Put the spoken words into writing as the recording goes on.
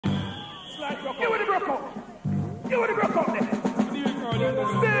Give it the broke out. Give it the broke out there.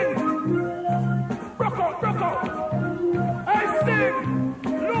 Sting. Broke out. Hey, Sting.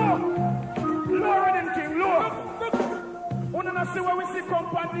 Low. Lower than King, low. Wanna not see where we see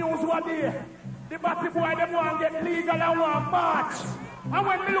company news what day. The batty boy, them want get legal and want march. And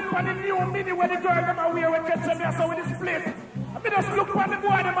when me look on the new mini where the girl them are wear with catch me, I saw with the split. And me just look on the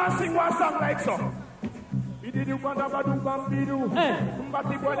boy them and sing one song like so. Bididu badabadu bambidu.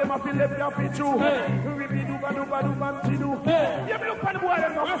 Batty boy them a feel left your pichu. Bididu badabadu bambidu. Yeah, me look on the boy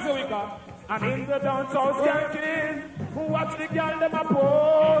them now. What's the week? And in the dance house skanking, who watch the girl them a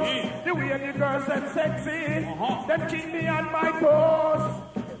pose. The way the girls them sexy, them keep me on my toes.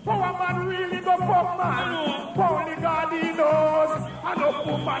 Power man really go fuck man. Only God he knows. I know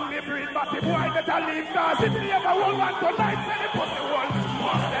woman me breed, but the boy better leave cause if he ever hold on tonight, say the pussy wall.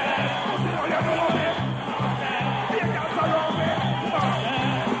 Pussy all you know me. Be a girl around me.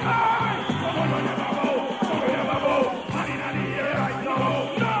 Some of you never bow. Some of you never bow. And in the air right now.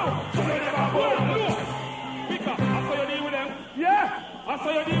 No. Some of you never bow. Pika, I saw you deal with them. Yeah. I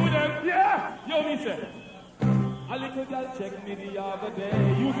saw you deal with them. Yeah. Yo, me say. A little girl check me the other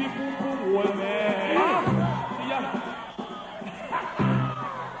day. You see boom boom hold me. Yeah.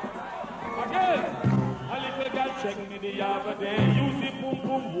 Again. A little girl check me the other day. You see boom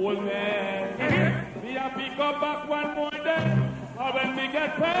boom hold me. Me a pick up back one more day. And when me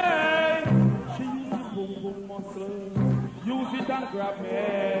get paid, she use the boom boom muscle. Use it and grab me.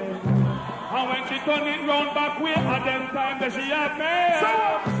 And when she turn it round back way, at them time that she have me.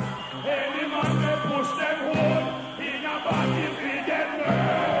 Any man they push them home. In a body if we get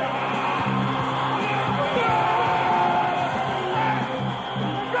murdered.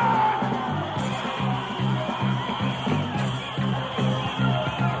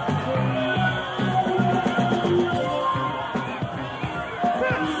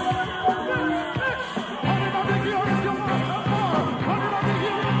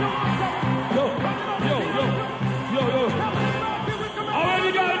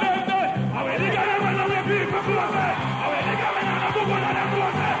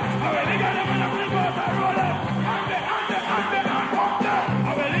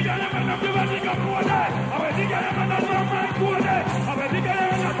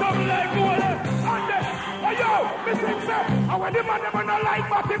 I want the man them not like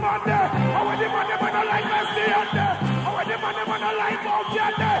Batty Monday. I want the man them not like Leslie Monday. I want the man them not like Bounty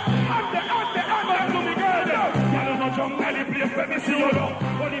Monday. And the girl there. Y'all not jump at the place where me see you now.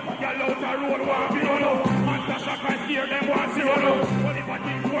 But if a girl out the road want to be you know. Man Tasha can steer them want to see you now. But if a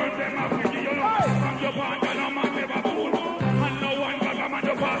thing worth them have to you know. From your band and a man never fool. And no one got a man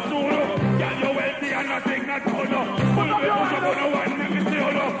to pass through. Y'all you wealthy and nothing not good. Push up your hand on the one let me see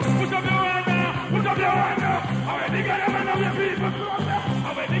you now. Push up your hand now. Push up your hand now. I want the girl people cross them.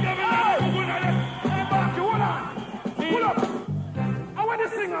 I want the government to go on them. Hey, Barkey, hold on. Pull up. I want the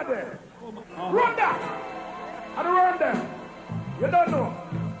singer there. Run that. I don't run them. You don't know.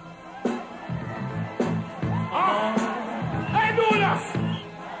 Hey, do this.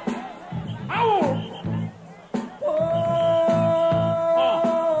 Ow.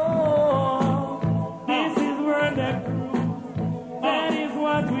 This is where the crew. That is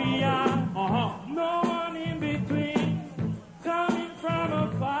what we are. No one in between. Coming from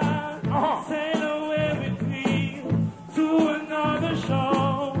afar. Sail away with me to another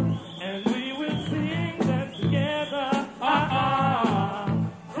show. And we will sing them together.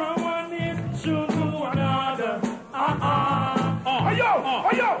 From one issue to another.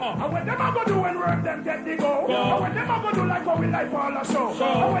 And what them a go do when work them get the go? And what them a go do like how we like all the show?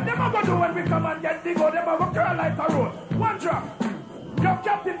 And what them a go do when we come and get the go? Them a go curl like a road. One drop. Yo,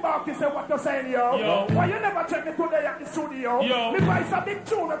 Captain Barkey say what you saying, yo. Why you never check me today at the studio? Me voice a big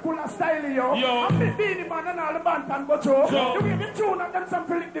tune full of style, yo. I'm the Beanie Man and all the Banton go through. You hear the tune and then some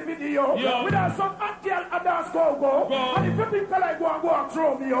flick the video. With us some hot girl a dance go. And if you think I like go and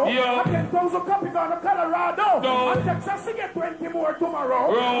throw me, yo. I 10,000 copies on the Colorado. And Texas to get 20 more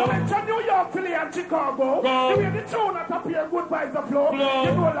tomorrow. I mention New York, Philly and Chicago. You hear the tune and appear good vibes the flow. You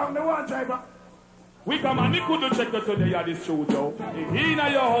go along the one driver. We come and you couldn't check us today at the studio. In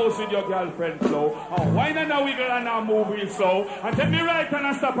your house with your girlfriend, so. And wine and a wiggle and a movie, so. And take me right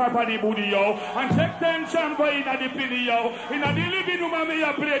and stop up on the booty, yo. And take them champagne at the pinny, yo. In the living room, me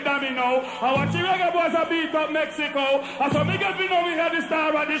a play domino. And watch the reggae boys a beat up Mexico. And so me get to know we had the star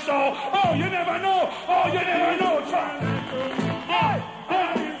of the show. Oh, you never know. Oh, you never know.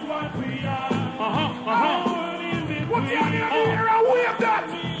 That is what we are. Put your hand in the air and wave that.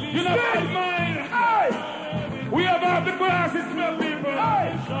 You know what mine? We have the glasses, smell people.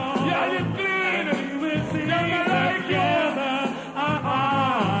 Yeah, you clean. We will sing together.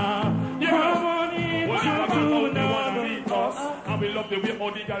 we love the way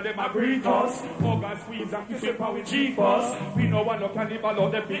all the girls them a greet us. Hug and squeeze and kiss up and we cheat us. We no want no cannibal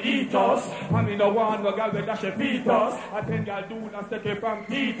out them to eat us. And we no want no girl that dash a feet us. And then girl do not take it from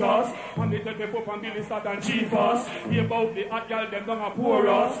teeth us. And they take it up and Billy start and cheat us. Hear about the hot girl them down a pour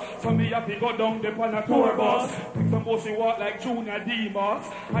us. So me have to go down them on a tour bus. Pick some bossy walk like Junior Demas.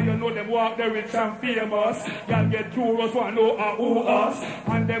 And you know them walk there rich and famous. Girl get tourists want to know who us.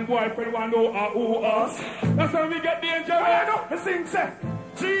 And them boyfriend want to know who us. That's how we get dangerous. I know the thing say,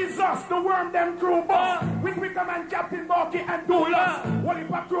 Jesus, the worm them crew boss. We Wickerman, Captain Barkey and Doulas. When he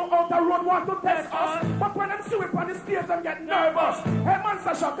pack through out the road want to test us. But when them see we on the stage them get nervous. Hey man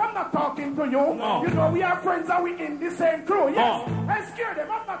Sasha, I'm not talking to you. No. You know we are friends and we in the same crew. Yes, I scare them,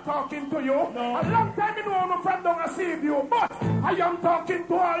 I'm not talking to you. No. A long time you know no friend don't receive you. But I am talking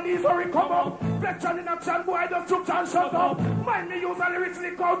to all these who come up. Flexion in action, boy, just shoot and shut up. Mind me use a lyrics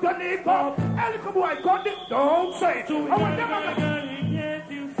lick out the nick up. Elico boy, cut it, don't say it. I want them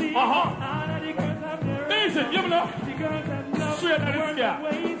Listen, you know, straight out of the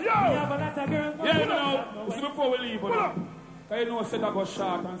sky. Yeah, you know, this is before we leave, but you know, set up a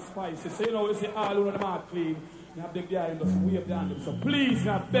short and spicy. So, you know, you see all who know the mark clean. You have the guy in the wave behind them. So, please,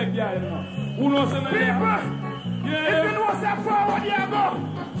 you have beg guy, you know. Who knows the name? Yeah. If you know step forward, you go.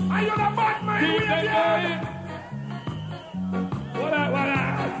 And you're the bad man, we are there. What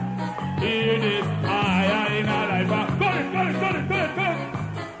up? Here it is. I in a life. Got it.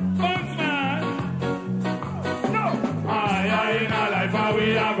 Bounce man. No. I in a life how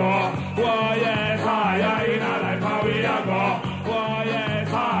we are go. Oh yes, I in a life how we are go. Oh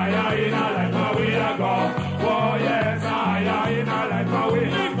yes, I in a life how we are go. Oh yes, I in a life how we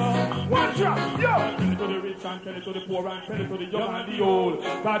are go. One drop, yo. Tell it to the rich and tell it to the poor and tell it to the young and the old.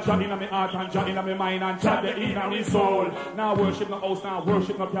 God shot in my heart and shot in my mind and shot the in my soul. Now worship no house, now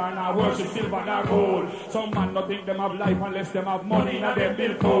worship no car, now worship silver, now gold. Some man don't think them have life unless them have money and them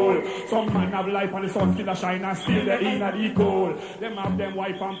bill cold. Some man have life and the sun still a shine and still the in and the cold. Them have them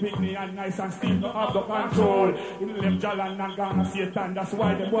wife and picnic and nice and still no have the control. In them jalan and gonna Satan, that's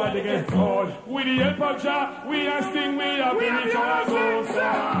why them boy they get cold. With the help of Jah, we are sting, we are reach our goals.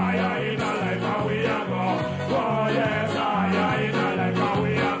 I in a life how we are go. Oh yes, I in a life how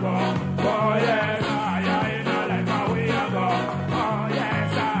we are go. Oh yes, I in a life how we are go. Oh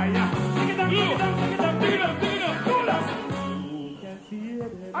yes, Dig it up.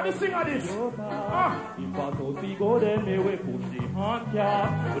 And the sing of this. If I don't see go, then me we push the hand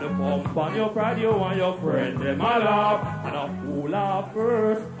car. With a pump on your pride, you and your friend, them all laugh. And a who laugh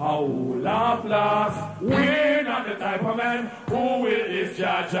first, a who laugh last. We're not the type of men who will is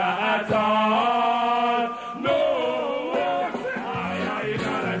judge at all. No. I in a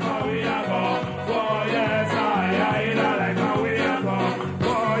life how we are go. Oh yes, I in a life how we are go.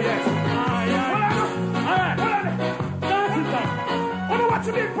 Oh yes, Alright. What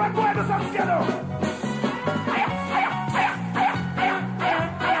you mean, fat boy, does I'm scared of?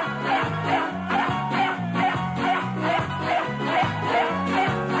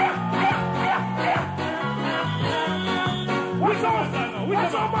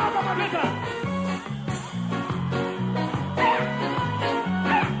 What's up, Mama? Listen.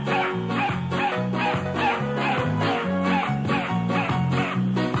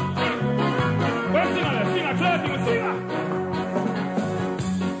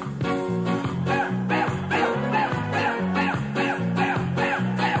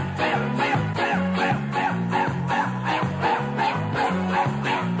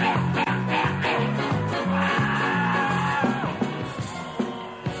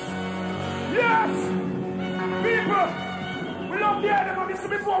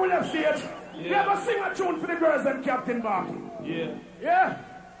 Before we left stage, we ever sing a tune for the girls and Captain Barkey? Yeah?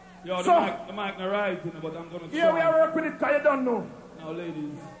 Yo, so, the mic not right, you know, but I'm going to yeah, we are working with it because you don't know. Now,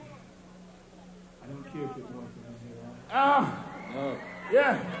 ladies, I don't care if you're talking here.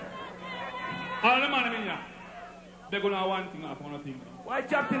 Yeah. All the man in here, they're going to have one thing up on a thing. Why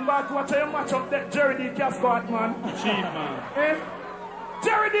Captain Barkey, watch how you match up that Jerry D. Cascade, man? Cheap, man. Eh?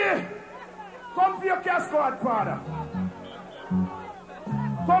 Jerry D! Come for your Cascade, father.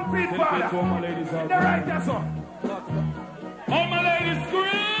 Complete father. All my ladies out the right there, son. All my ladies scream!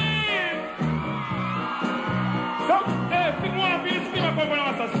 Hey, if you want to be the scream, I'm going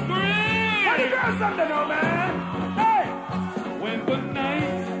to scream! What the girls under now, man? Hey! When the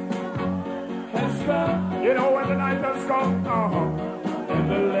night has come. You know when the night has come? And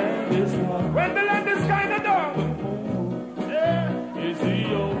the land is dark. When the land is kind of dark. Yeah. Is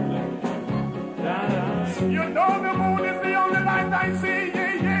the only that I see. You know the moon is the only light I see.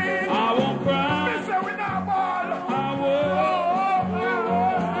 I won't cry. Me say we not ball.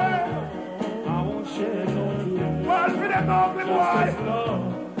 I won't shed no tears. Ball for them them ugly boy.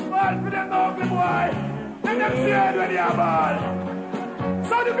 Ball for them ugly boy. And them scared when you have ball.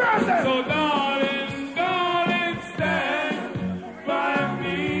 So the girls say, So darling, darling, stand by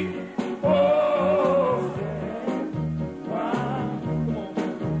me. Oh,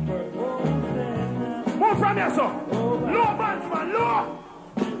 move from here, so. Low bands, man, low.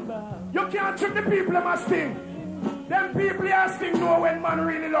 You can't trick the people that must sting. Them people here sting know when man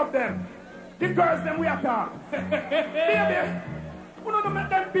really love them. The girls, them we attack. Baby, you know to make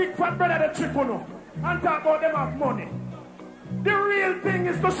them big fat brother the Chico no, and talk about them have money. The real thing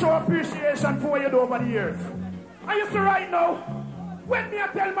is to show appreciation for what you do over the years. And you see right now, when me I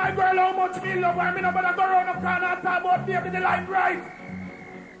tell my girl how much me love her, me no better go around the corner and talk about baby the light right.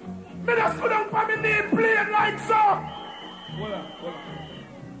 Me just go down for me knee playing like so. hold on.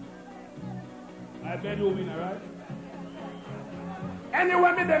 I bet you win, alright?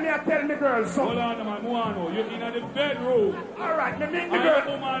 Anyway, me them here tell me girl so. Hold on, man, Moano. You're in the bedroom. Alright, me meet the And girl.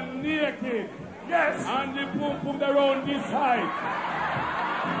 the woman naked. Yes. And the pum pum around this height.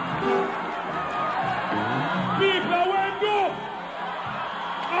 People, where go?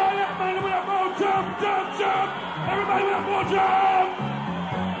 All that man with a bow jump. Everybody with a bow jump.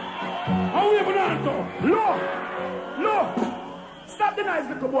 How we even answer? Look. Stop the nice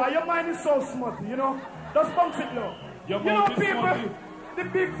little boy. Your mind is so smutty, you know. Just bounce it low. Your You know mouth is people, smutty. the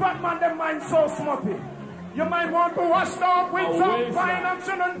big fat man, their mind so smutty. You might want to wash off with A some waistline.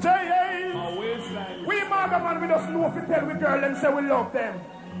 financial and J.A. A waistline. We mother man, we just know if we tell we girl and say we love them.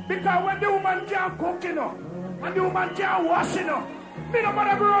 Because when the woman can't cook, you know, and the woman can't wash, you know, me no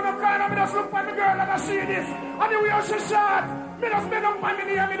matter go around the corner, me just look at the girl and I see this. And the way she shot, me just bend up my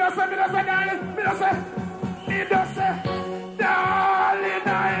knee and me just say, darling, me just say, darling,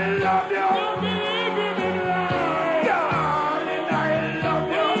 I love you. Darling, I love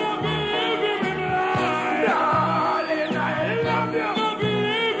you. Darling, I love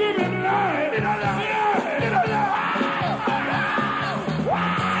you.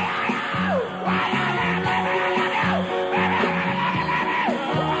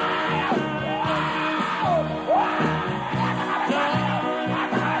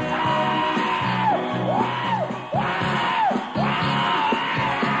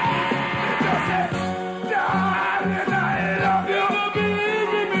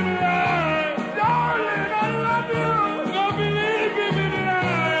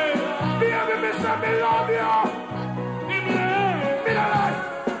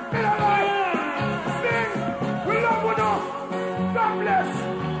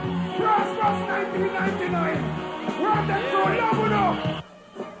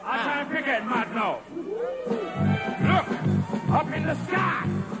 I can't forget mad now. Look, up in the sky.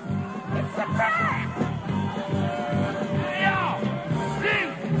 It's a bird. Yo, sing,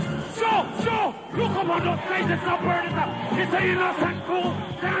 show. Look up on those faces, it's a bird. It's a innocent fool,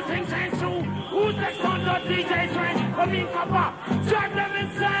 dancing chain shoe. Who's next on the DJ train? Come in, Cobra, drive them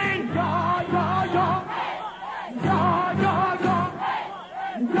insane.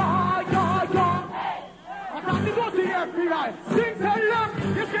 I got to go to the FBI. Sing, tell them.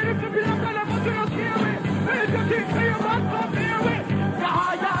 You get it to be a fellow, but you don't hear me. Make the king say you want to hear me.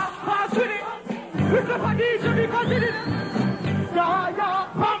 Pass with it. It's a package because it is.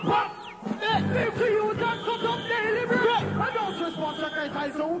 Pump. Live to you, don't come up daily, bro. I don't just want to get my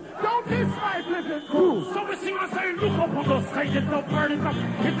zone. Don't miss my flipping crew. So we sing and say, look up on those stages, no burning up.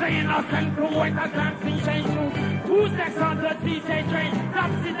 It's a innocent crew with a dancing chain shoes. Who's next on the DJ train?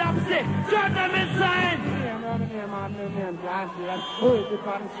 Dopsy, drive them insane.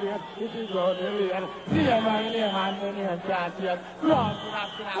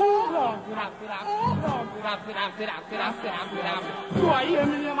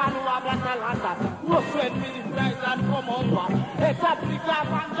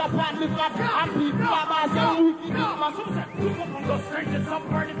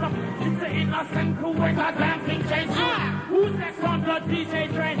 Who's next on the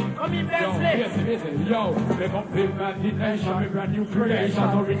DJ train? Come in, Listen, yo, make up big man, the nation, with brand new creations,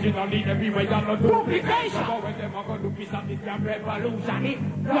 originally everywhere, you're not duplication. But when them are going to be some this damn revolution, it's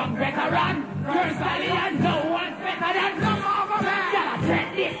young veteran, girl stallion, no one's better than some over man. Gotta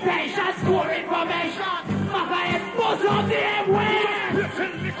check this station, score information, Maka expose on the airway.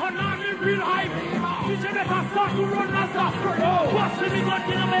 Listen, the economy real high, she should never start to run us off. What's the big one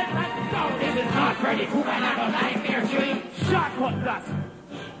in America? No, this is not Freddy Krueger, not a nightmare dream. Shortcut that.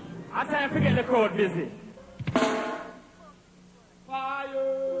 I try and forget the crowd busy. Fire!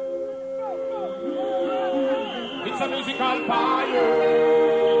 It's a musical fire!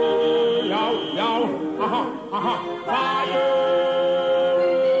 Yo, fire!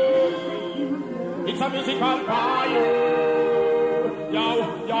 It's a musical fire! Yo.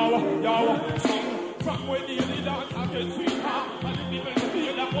 From where the dance I get sweeter. And the people that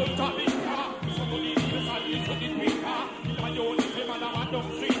feel the whole top is car. Somebody needs a lead to the tweaker. And you only say man I'm a dumb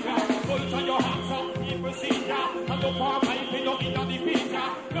streeter. Hold your hands up, people see ya. And the farm I pay up in the picture.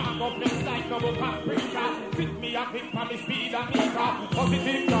 Can't go place like no can preacher. Fit me a quick for me speed and meter.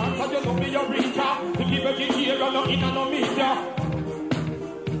 Positive dance and you know me your preacher. To give a kid here and no in and no meter.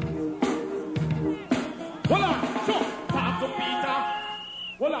 Hold on, so talk to Peter.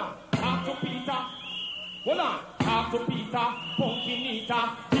 Hold on, talk to Peter. Hold on, talk to Peter, pumpkin eater.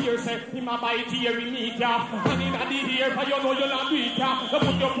 Here say, him a bite here in meat ya. And in the ear, for you know you'll not do it ya. You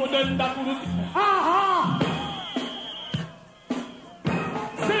put your foot in that foot. Aha!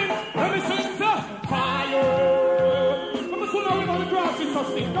 Sing, let me sing, sir. Fire! Come on, soon now we got the grasses, so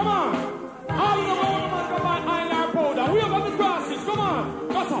sing, come on. All of the road, man, come on, eyeliner powder. We have got the grasses, come on.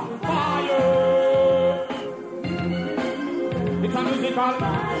 That's all. Fire! It's a musical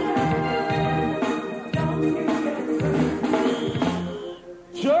fire.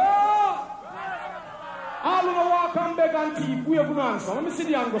 Sure! All of the walk and beg and thief, we have an answer. Let me see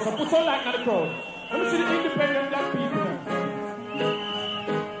the angle, so put some light in the crowd. Let me see the independent black people.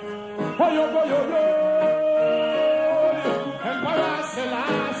 Oh, yo. Emperor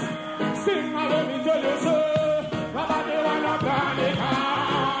Celeste, sing, let me tell you so. Nobody wanna burn it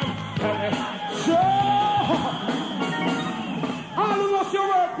hard. Sure! All of us, you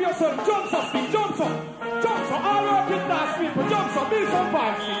work for yourself. Jump up, speak, jump up. All our kid class people, jump up, be some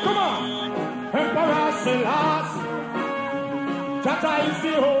vibes. Come on. Emperor Celeste, Chacha is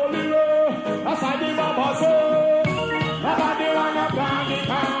the holy road. That's why the Baba so. Nobody wanna plan the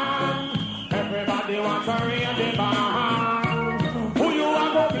can. Everybody wants to read the band. Who you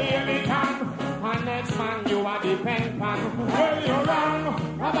are go blame it on? And next man you are the pen pan. Well you're wrong.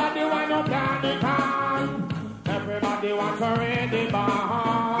 Nobody wanna plan the can. Everybody wants to read the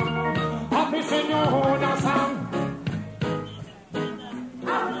band. Happy sing your own song.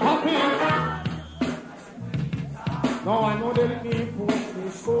 No, I know they need push me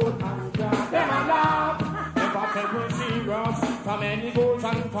school and job. Them a laugh, never take me serious. So many goals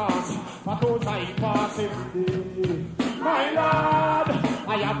and tasks, but those I pass every day. My Lord,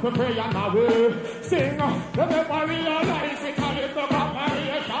 I have to pray on my way. Sing, never realize it, I live the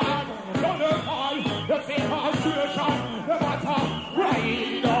cooperation. Don't fall, the same frustration. The matter,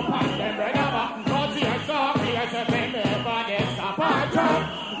 ride up and them never. Not the example, as a thing, never get stop and jump.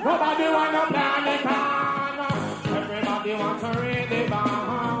 Nobody wanna plan the can. Everybody wants to read the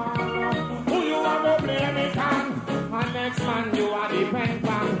band. Who you want to blame it on? And next man you are the pen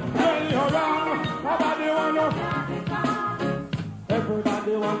pan. Well you're wrong. Nobody want to.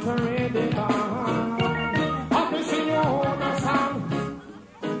 Everybody wants to read the band. Happy sing your own song.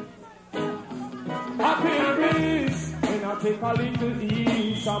 Happy breeze. When I take a little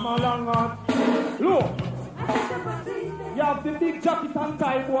ease, I'm a long on. Look. You have the big jacket and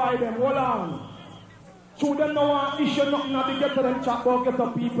tie boy them. Hold on. So them no one issue nothing at the get to them chat about get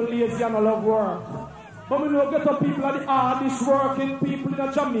up people lazy and a love work. But we know get up people are the hardest working people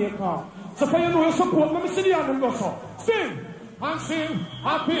in Jamaica. So for you know you support, let me see the hand and go so. Sing! And sing,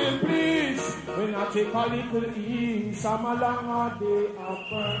 I feel please. When I take a little ease, I'm a long day of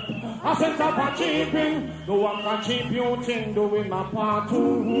work. I set up a cheaping, no one can contributing, doing my part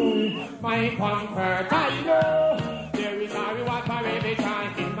too. My comfort, I know. There is a reward for every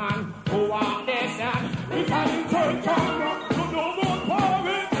trying man who walk this and we can turn camera to no more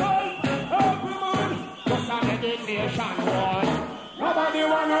parental. Every man, just a meditation boy. Nobody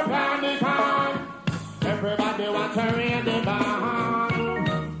wanna plan the time. Everybody wants to read the band.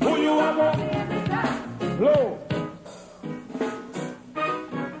 Who you want to?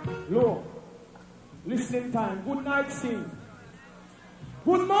 Low. Listening time. Good night, sing.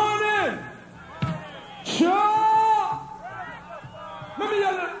 Good morning. Sure. Maybe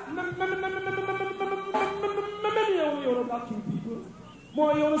you're black people.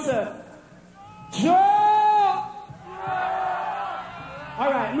 More you say. Sure.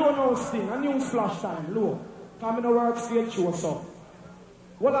 Alright, no sting, a new splash time, low. Come in the work stage show, so.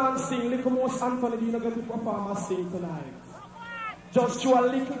 Well, I'm sting, little most Anthony Dino get to perform a sting tonight. Just show a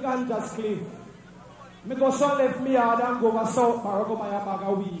little ganjas cliff. Me go so left me hard and go over South Bar, go buy a bag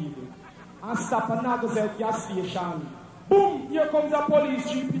of weed. And stop and now go to gas station. Boom! Here comes a police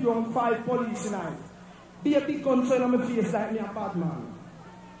jeep, you on 5 police tonight. Be a big concern on my face like me a bad man.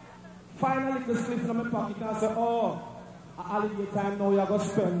 Find a little cliff in my pocket and say, oh, a holiday time now, you're going to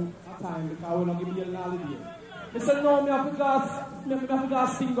spend a time because we're not giving you a holiday. They said, no, me have to go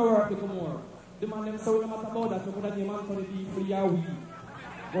sting go work little more. The man them say, we don't matter about that, we put a name Anthony D for your week.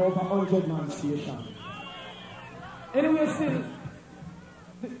 Go over 100 man station. Anyway, still,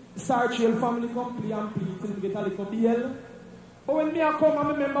 Sarchiel family come play and play till we get a little bail. But when me I come and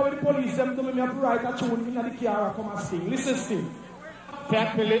remember when the police them to me have to write a tune in the car and come and sing. Listen, sing.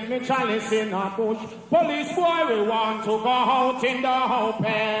 Take me, let me chalice in a bush. Police boy, we want to go out in the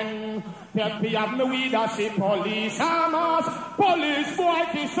open. Take me up me weed, I see police hammers. Police boy,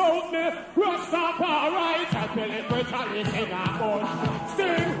 kiss out me. Rastafari, take me, let me chalice in a bush.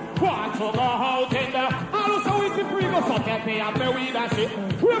 Still want to go out in the. Also with the free, so take me up me weed, I see.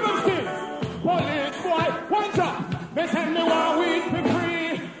 Ribbon still. Police boy, one job. They send me one weed for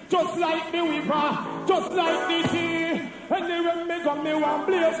free. Just like the weaver, just like the sea. Anyway, me got me one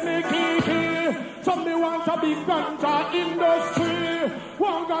place, me key. So me want a big ganja industry.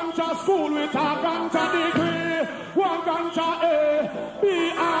 One ganja school with a ganja degree. One ganja A, B,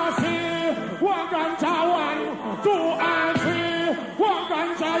 and C. One ganja 1, 2, and 3. One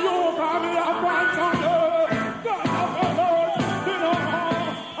ganja you can be a ganja A.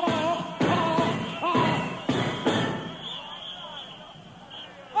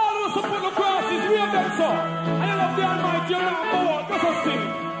 Support the crosses, we have them so. And I love the Almighty, you're number one. That's us thing.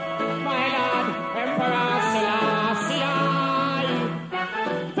 My Lord, Emperor Selassie.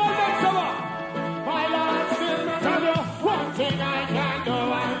 Tell them so. My Lord, still me tell you. One thing I can do,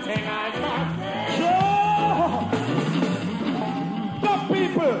 one thing I can't. Sure. Black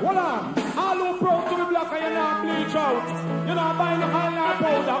people, hold on. All who proud to be black and you're not bleach out. You're not buying the eyeliner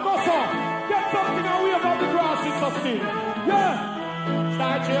powder. Go so. Get something away from the crosses, sustain. Yeah.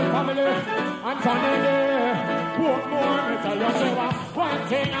 Start your family, and family. Put more, me tell you, say one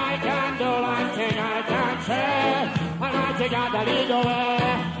thing I can do, one thing I can say. And I take out the lead away.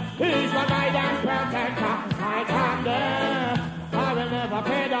 He's my guide and protector, I can do. I will never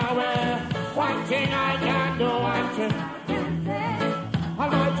fade away. One thing I can do, one thing.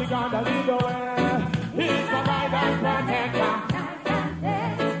 And I take out the lead away. He's my guide and protector.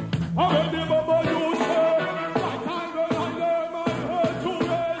 I will never bow you, sir.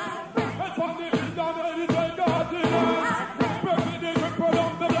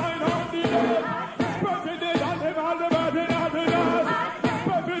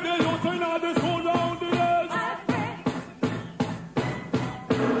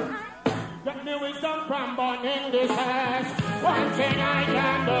 From burning this house, one thing I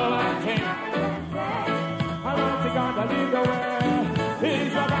can do, one thing. I want to go to lead the way.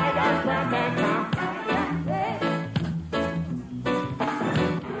 He's a guide and protector.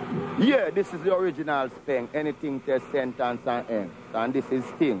 Yeah, this is the original Speng. Anything test sentence and end. And this is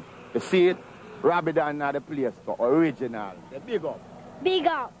Sting. You see it? Rabbidan now the place for original. The big up. Big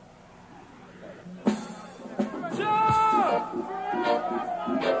up.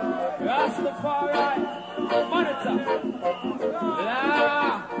 Rastafari, monitor.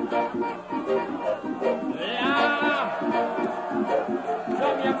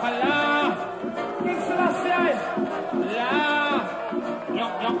 Jamaica, King Selassie,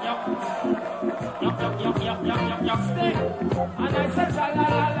 yup, stay. And I said, la la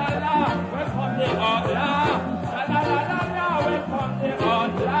la la, welcome the outlaw. La la la la, welcome the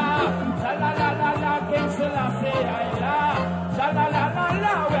outlaw. La la la la, King Selassie, la. La la la la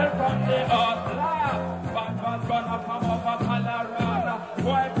la, welcome the outlaw. Bad run up from over Colorado.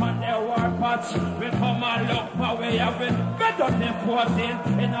 Wipe on the war patch. We come and look for we have been better than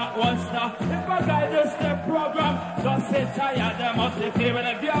 14 in a Ulster. If a guy does the program, just sit tired, they must be giving a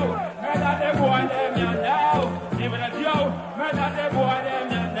view. Murder the boy, them you know. Even a view, murder the boy, them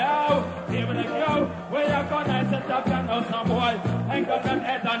you know. Even a view, where you gonna set up and know some boy. Ain't got them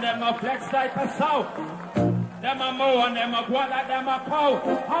head on them a flex like a sow. Them a mow and them a guala, them a cow.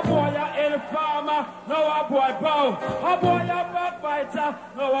 A boy a informer, no a boy bow. A boy a backbiter,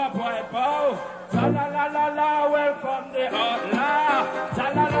 no a boy bow. Cha-la-la-la-la, welcome the outlaw.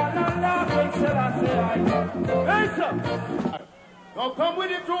 Cha-la-la-la-la, King Selassie. Hey, sir. Now come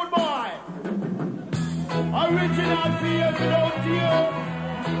with it, rude boy. Original fears without you.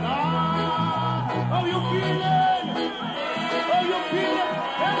 How you feeling? How you feeling?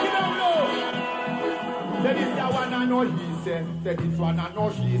 Take it down low. Say this a one and no he say. Say this one and no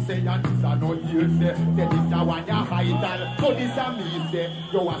she say. And this a no he say. Say this a one ya hide and so this a me say.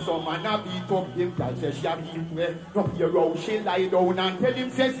 You want some man a beat up him. Tell say she a beat me. No hear how she lie down and tell him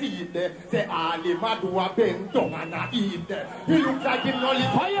say see it there. Say all him a do a bend down and a eat there. He look like him no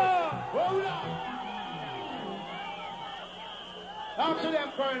live fire. Hold on. Talk to them,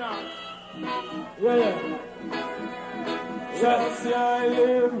 Colonel. Yeah. Just I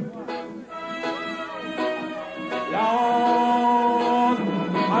live. Lord,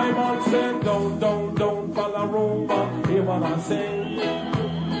 I'm on saying don't follow rumor. Hear what I say.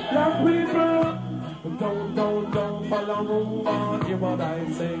 Young people, don't follow a rumor, hear what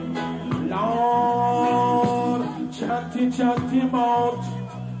I say. Lord, chatty mouth,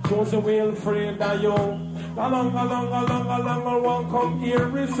 Josey will afraid of you. Along, won't come here,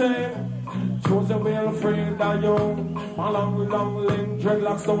 we say. Josey will afraid of you. Long limb,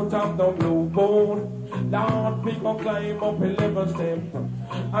 dreadlocks out of the blue bone. Lord, people climb up 11 step.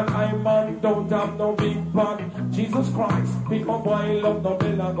 And I'm on, don't have no big pot. Jesus Christ, people boil up the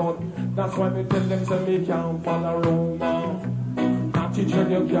bill of God. That's why we tell them, say me can't follow rumor. Not teacher,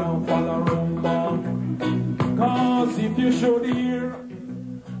 you can't follow rumor. Cause if you should hear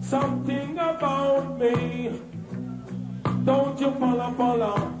something about me, don't you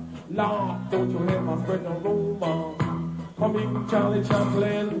follow. Lord, don't you ever spread no rumor. Come in, Charlie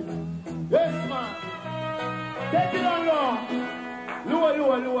Chaplin. Yes, man. Take it on low.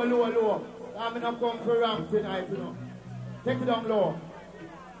 Lower. I'm not come for ramp tonight, you know. Take it on low.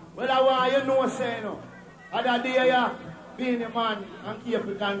 Well, I want you know, say, you know. Other day, yeah, being a man and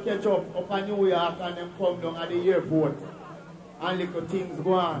careful can catch up in New York and them come down at the airport. And little things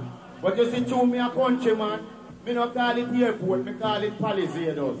go on. But you see, to me a country, man, me not call it airport, me call it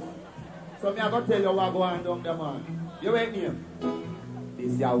Palisades. So me I go tell you what go on down there, man. You ain't here.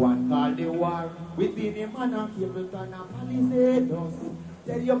 This is one called the war. Within the man and Capleton and Palisades.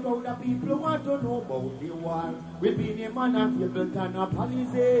 Tell your crowd of people who want to know about the war. Within the man and Capleton and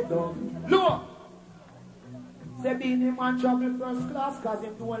Palisades. Look! Say being a man travel first class cause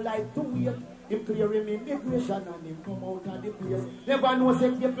him don't like to wait. Him clear him immigration and him come out of the place. Never know say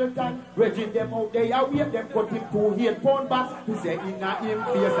Capleton raging them out there. I wait them cut him 2 8 box. He say in a him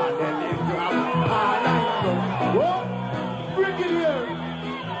face and then him drop. What? Brigadier!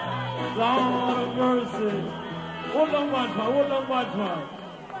 Lord of mercy. Hold on, man.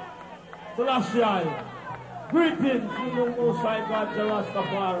 So that's shy. Greetings to the Most High God, the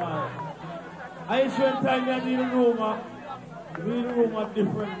Rastafari. I spend time in the room.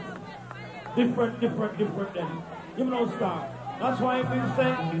 Different then. You know, start. That's why I've been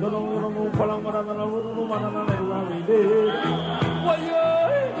saying,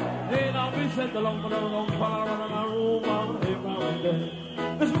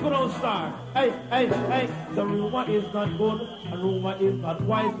 Let's go down start. Hey, the rumor is not good, and rumor is not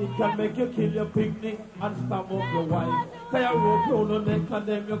wise. It can make you kill your picnic and stab up your wife. Tie a rope round your neck and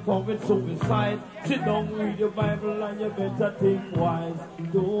then you commit suicide. Sit down, read your Bible and you better think wise.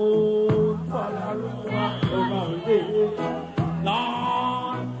 Don't follow rumor every day.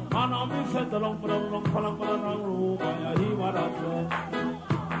 Lord, and I'll be set along for the wrong rumor. I hear what I said.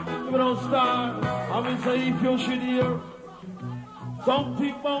 If you don't start, I will say if you should hear something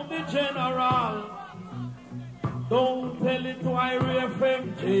about the general, don't tell it to IRFM,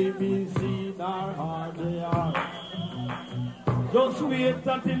 JBC, nor RJR. Just wait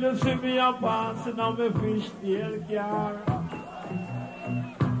until you see me a passing on my fishtail car.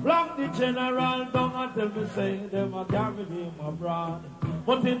 Block the general down and tell me say them a carry him abroad.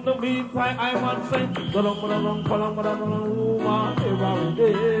 But in the meantime, I want to say, every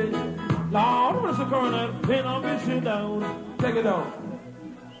day. Lord, where's the colonel? Then I'll be sit down. Take it down.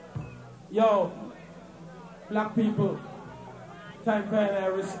 Yo, black people, time for I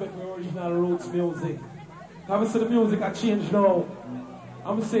respect my original roots music. I'm say the music I change now.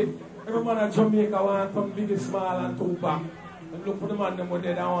 I'm say every man in Jamaica want from Biggie Small and Tupac. And look for the man them where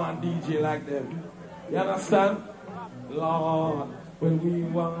they don't want DJ like them. You understand? Lord, when we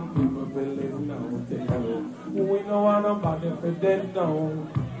want people believe now, take a look. We don't want nobody for them now.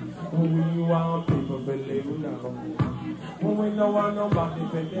 We want people believe now. We don't want nobody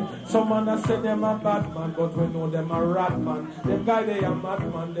for them. Some man that say them a bad man, but we know them a rat man. Them guy they a mad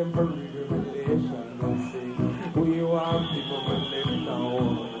man, them for revelation. We want people believe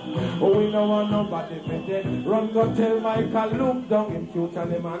now. We don't want nobody for them. Run go tell Michael, look down him cute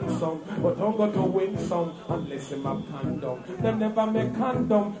and him handsome. But don't go to win some unless him have condom. Them never make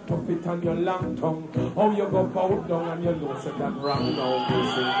condom to fit on your long tongue. Oh, you go bow down and you know say that wrong now. You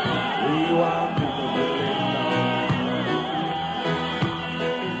see, we want people believe now.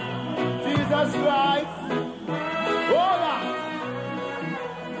 Jesus Christ. Hold on.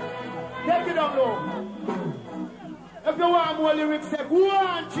 Take it down low. If you want more lyrics, say, go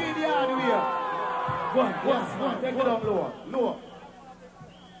on, cheat the hard way. Go on. Take it down lower.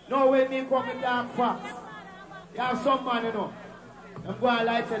 Now when they come and talk facts, you have some man, you know. Them go and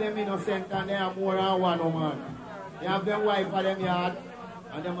lie to them innocent and they are more than one man. They have them wife for them yard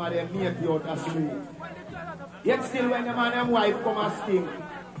and them are them mate out the street. Yet still when them and them wife come and sting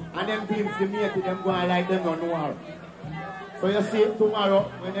and them beams the mate, them go and like them don't know her. So you see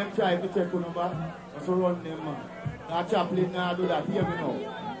tomorrow when them try to check on them back, so run them man. That Chaplin now do that, hear me now.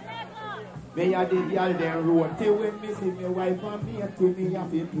 Me a the girl then road till when me see me wife and me to me a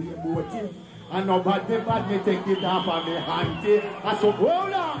fi play boating. And no bad me take it off of me auntie. I so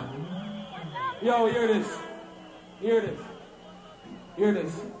hold on. Yo, hear this. Hear this. Hear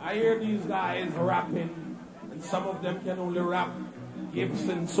this. I hear these guys rapping, and some of them can only rap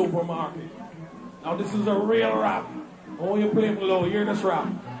Gibson Supermarket. Now this is a real rap. Oh, you play low. Hear this rap.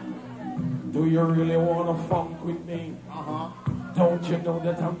 Do you really wanna funk with me? Don't you know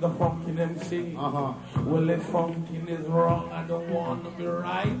that I'm the funkin' MC? Well, if funkin' is wrong, I don't want to be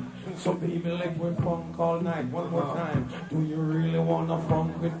right. So baby, let me funk all night. One more time. Do you really want to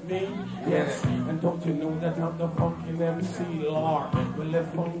funk with me? Yes. And don't you know that I'm the funkin' MC, Lord? Well, if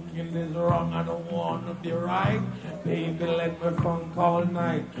funkin' is wrong, I don't want to be right. Baby, let me funk all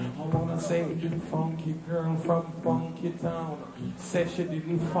night. I want to say, funky girl from funky town. Said she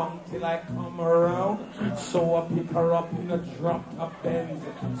didn't funk till I come around. So I pick her up in a drop-top Benz,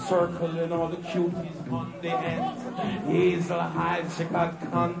 circling all the cuties on the ends. Hazel eyes, she got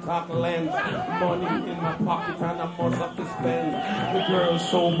contact lens. Money in my pocket and I must have to spend. The girl's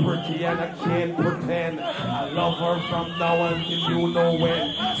so pretty and I can't pretend. I love her from now until you know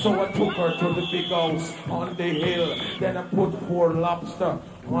when. So I took her to the big house on the hill. Then I put 4 lobster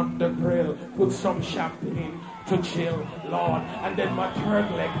on the grill. Put some champagne to chill, Lord. And then my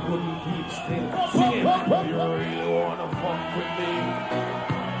third leg couldn't keep still. Singing, do you really wanna funk with me?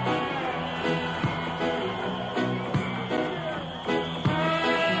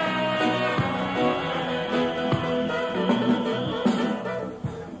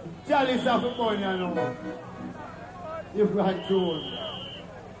 Charlie's have a money, I know. You've got tune.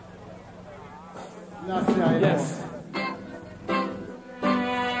 Last night. Yes.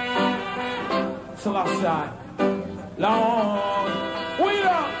 So last night. Lord, wait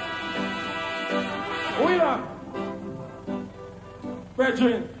up! Wait up!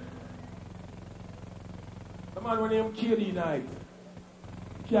 Brethren, the man when him KD night,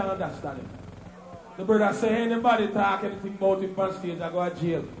 you can't understand him. The brother say anybody talk anything about him on stage, I go to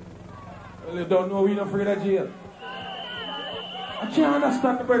jail. Well, you don't know we not afraid of jail. I can't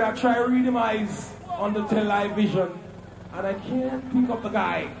understand the brother. I try to read him eyes on the television, and I can't pick up the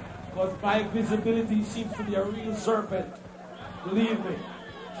guy. Because by visibility seems to be a real serpent. Believe me.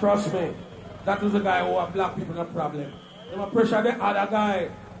 Trust me. That is the guy who have black people no problem. They will pressure the other guy.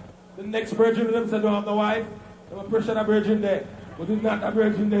 The next virgin of them said don't have the wife. They will pressure the virgin there. But it's not a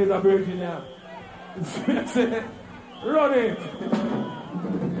virgin there, it's a virgin now. Run it.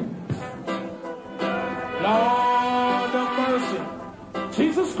 Lord of mercy.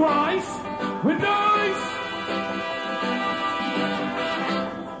 Jesus Christ with noise.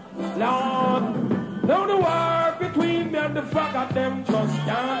 Lord, now the war between me and the fuck of them just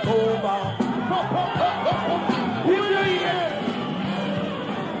can't over.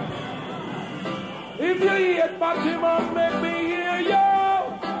 If you hear Batman, make me hear you.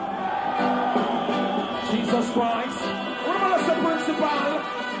 Jesus Christ. What about the principal?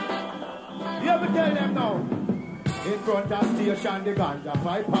 You have to tell them now. In front of station, the ganja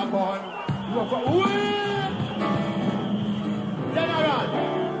 5 pack on. You go General.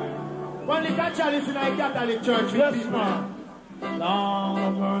 One little chalice in a Catholic church. Yes, man.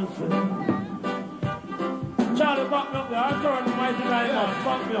 Long mercy. Charlie, back me up there. I turn the mighty guy down.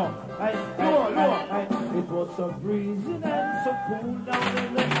 Back me up. It was so breezy and so cool down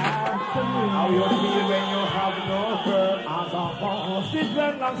in the afternoon. How you feel when you have no girl? As a boss, it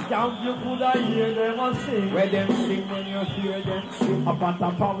went like scamp, you could have hear them a sing. When them sing, when you hear them sing. About the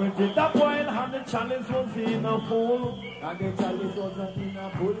poverty, that boy and the chalice was in a fool. And the chalice was in a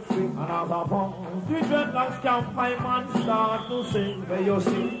full swing. And as a boss, it went like scamp, my man start to sing. When you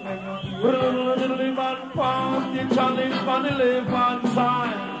sing, when you hear Little man found the chalice on the left-hand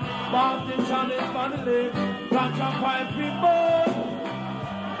side. Bob the chalice on the left, ganja pipe people.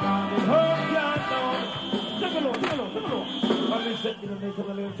 And it hurt can't down. Take a look, take a look, take a look. When we sit in the neck of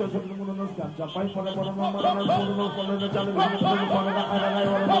the left, just the moon on the ganja pipe for the bottom of the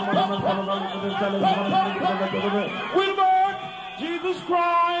chalice. Wilbur, Jesus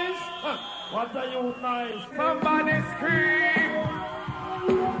Christ. What are you nice? Somebody scream.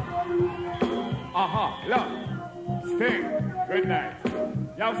 Look. Sting. Good night.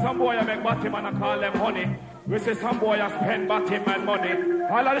 You have some boy you make Batman and call them honey. We say some boy you spend Batman money.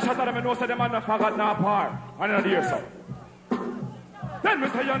 All of the shots of them know say them man not forgot no part. And I hear so. Then we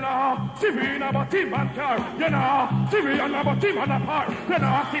say you know, see me in a Batman car. You know, see me in a Batman car. You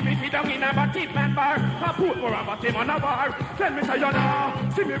know, see me sit down in a Batman bar. I put more a Batman bar. Then we say you know,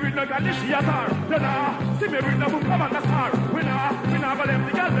 see me with no Galicia's car. You know, see me with no book of the star. We know go them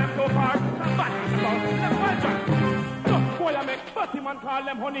the girl them so far. Batman, them fight. Boy, I make Batty man call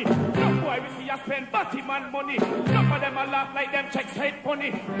them honey. No boy we see a spend Batty man money. Enough of them a laugh like them checks head funny.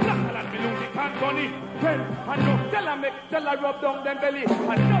 Knock and me lose it and bunny. Then and no tell her rub down them belly.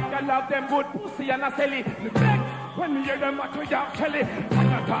 And no girl love them good pussy and a selly. When me hear them match with Jack Kelly, I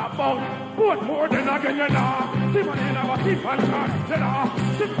not talk about both more than again, you know. See money in our teeth and chance, you know.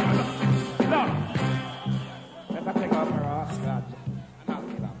 Sit down. No. Let me take off my ass, God.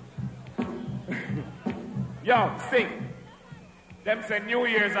 Yo, sing. Them say New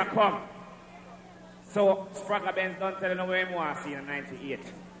Year's are come. So, Spragga Benz don't tell you where you want to see in 98.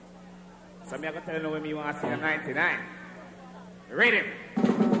 So, me I going to tell you where you want to see in 99. Read him.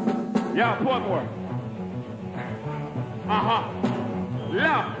 Yo, one more.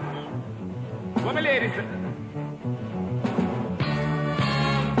 Love. What my ladies say?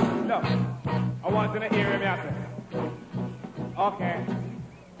 Look, I want to hear him answer. Okay.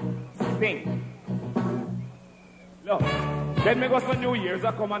 Sing. Look, then me go some New Year's,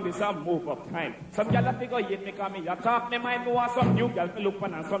 I come and this and move up time. Some girl a figure yet me come me, I talk me mind, me want some new girl for look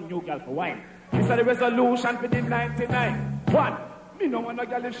on and some new girl for wine. This is the resolution for the 99. 1, me no want no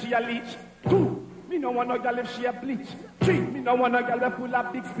girl if she a leech. 2, me no want no girl if she a bleach. 3, me no want no girl with full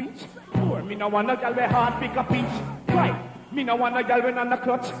of big speech. 4, me no want no girl with hard pick a peach. 5, me no want no girl with on the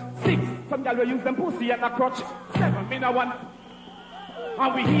clutch. 6, some girl will use them pussy and a crutch. 7, me no want.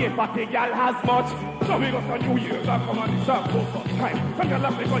 And we hear but the girl has much. So we go for New Year's and come on the song for time. Some girl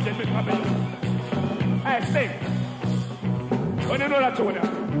have to go get me coming. Hey, sing. When you know that tune,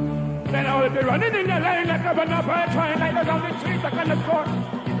 then I will be running in the line like a banana bird, trying like those on the streets I can score.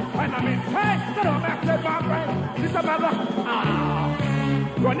 And I'm inside, so don't make the bar right. This is a mother.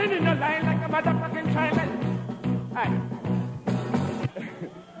 Running in the line like a motherfucking child. Hey.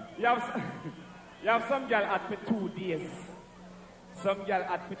 you have some girl at for 2 days. Some girl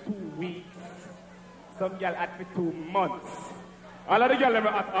at for 2 weeks. Some girl at for 2 months. All of the girls ever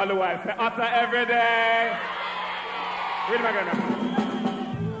at all the while. Say after every day. Read my girl now.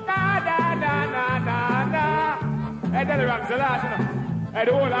 Da da da da da da. Hey, tell the ranks the last, you know. Hey,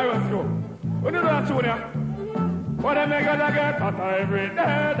 the whole Irish show. Who know that tune, yeah? What a nigga that get after every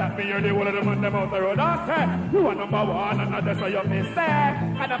day. That me you're the one of them on them out the road. I say, you are number one and not just your mistake.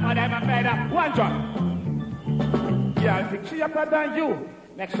 And up on them and better. One drop. Yeah, I think she better than you.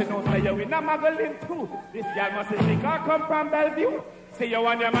 Next she knows that you're in a muggling too. This girl must say she can't come from Bellevue. Say you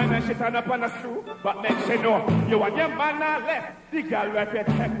want your man and she turn up on a screw. But next she know you want your man and left. The girl will get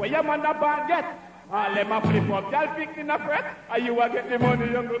check where your man a band get. All them a flip up, girl pick in a fret. And you will get the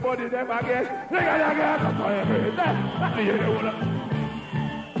money, young body them again. Nigga, that's why I heard that. That's the other one.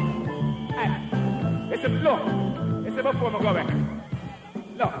 Hey, listen, look. Listen before I go back.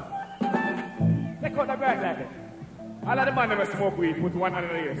 Look. Take out the grass like it. All of the man never smoke weed, put one under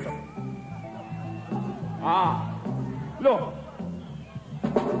the ear, so. Look.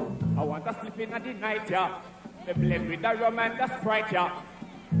 I want to sleep in at the night, yeah. The blend with the rum and the Sprite, yeah.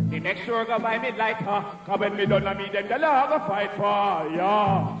 The next sure go buy me lighter. Cause when me done me, them the law go fight for,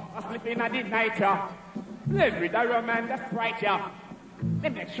 yeah. I sleep in at the night, yeah. Blend with the rum and the Sprite, yeah. The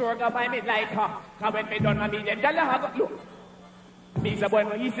next sure go buy me lighter. Cause when me done me, them the law go, look. Me's a boy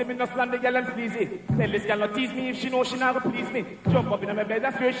no easy, me no slam the girl and squeeze it. Tell this girl not tease me if she know she not gonna please me. Jump up in my bed,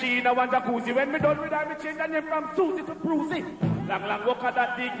 that's where she in a one jacuzzi. When me done with her, me change her name from Susie to Brucey. Long walk at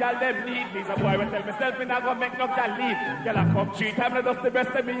that big girl them need. Me's a boy will tell myself me not gonna make no girl leave. Girl I come 3 times, I just the best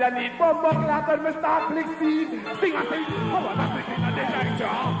of me I need. Bumbo clap and me start flick seed. Sing and sing, how am I thinking of the night,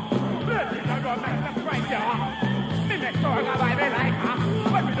 y'all? Blood in the rum and the Sprite, y'all. Me make sure I buy me like her.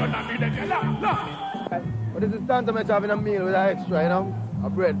 When me done me, then girl, look. But this is time to make having a meal with an extra, you know? A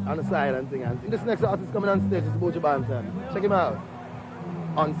bread on the side and thing. And this next artist coming on stage is Buju Banton. Check him out.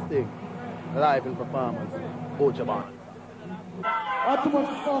 On stage. Live in performance. Buju Banton. Not too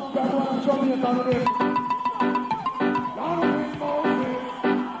much stuff, but I want to show me a ton of it.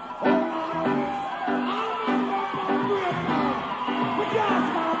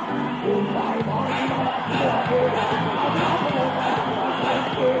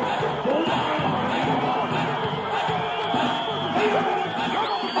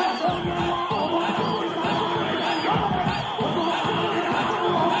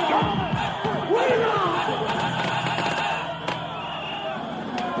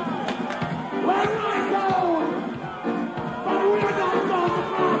 Right,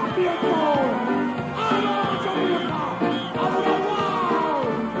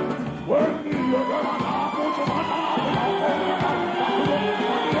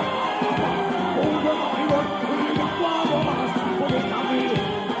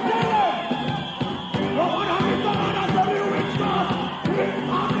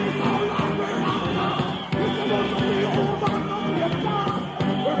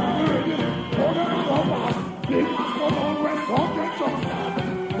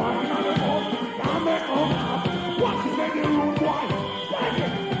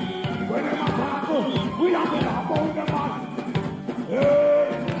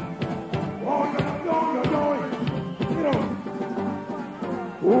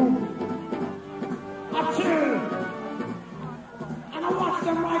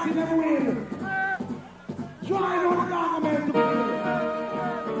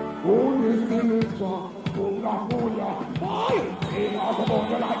 Who is minister? Who not who ya? Boy, sing out about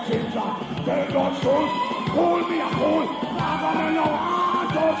you like ginger. Tell God truth, call me a fool. Now I'm in your heart,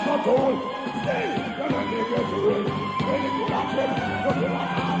 touch the tool. Still, you're gonna get to it. When you got them, you'll be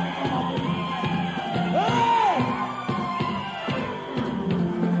like, hey!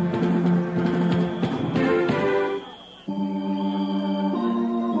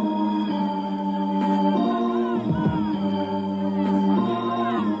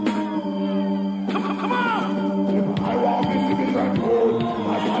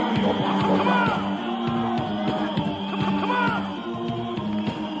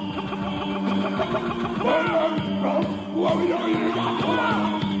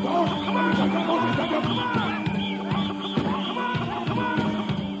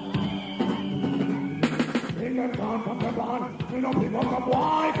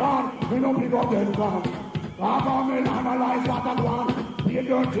 Analyze what I want. You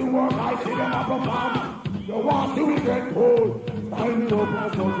don't do work, I see them up a farm. You want to get cold. Style me up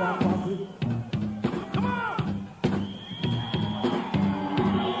as no drop passing. Come on!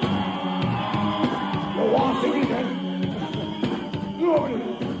 You want to get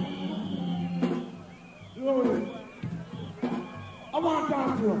Loaded. I want to talk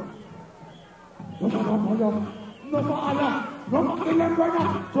to you. No for Allah. No for the brother.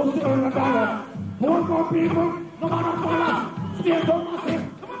 Just to earn $1. More people. No matter what, stay down massive.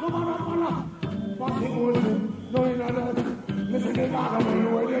 No matter what, massive bullshit. No in other. Listen to God, I'm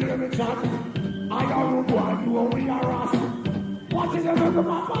going to hear me chat. I don't know what you are, we are us. Watching them make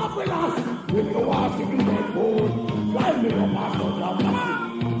my pop with us. If you want to be that bold, fly me up past the job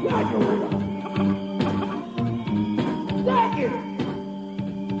massive. Like you will. Take it.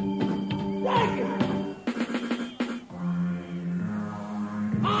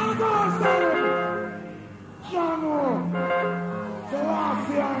 I'm going to start it. Jano,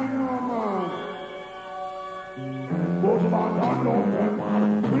 Selassie, I know, man. Buju Banton, no, man.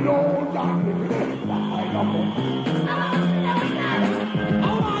 We don't dance with it, but I love it.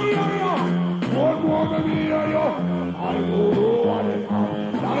 How are you? One more than me, yo. I don't know what it is.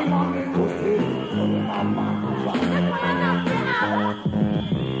 I'm on the coast, so the mama.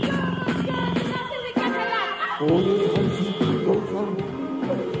 Oh, yes, don't come.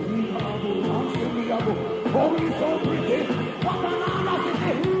 Holy so pretty, what an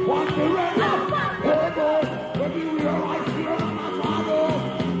audacity, what the red up, oh boy, when you realize you're my father,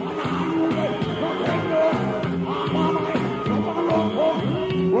 and I'm not tender,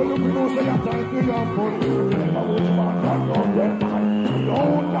 well, you know, say I'm trying to young for you, and I was about to go get mine,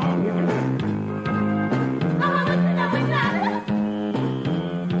 don't like it.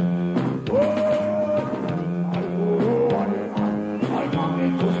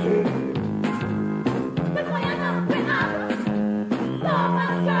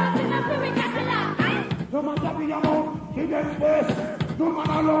 No matter the amount, he gets space. No man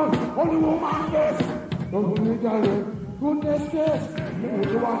alone, only woman best. No only darling, goodness case.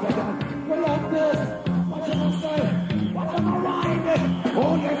 You want to done, well like this. What am I say? What am I riding?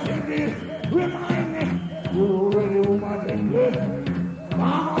 Oh yes indeed, remind me. You already woman in place.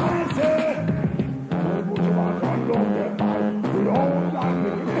 Mama I say, I put you on and don't get mine. We don't like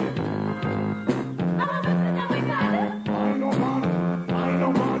it. I know man.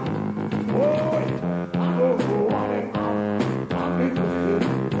 Boy.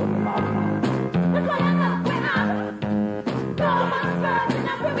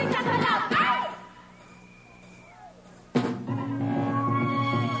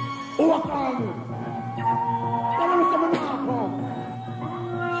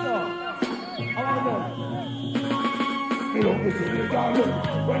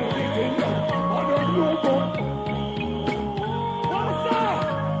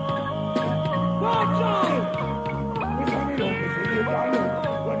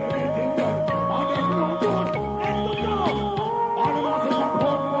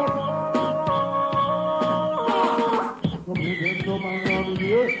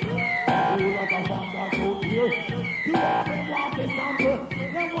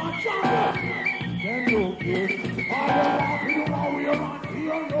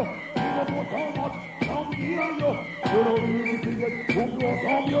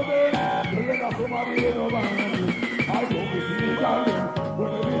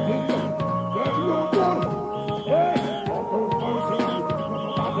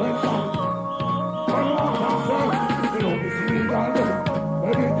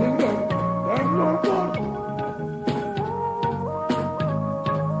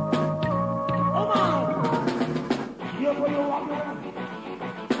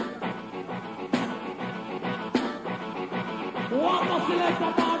 like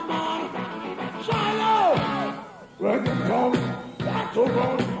a bad man. Shiloh! When you come, back to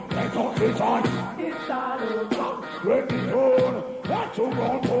run, let us rejoice. It's all over. When you turn, back to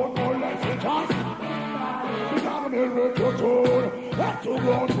run, more, let's rejoice. It's all over. Let you turn, back to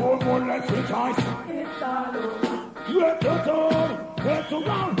run, more, let's rejoice. It's all over. Let you turn, let you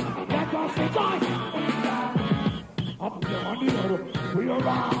run, let us rejoice. Up there on the road, we are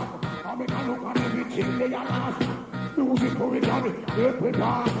around. I make a look on everything they are lost. Music origami, we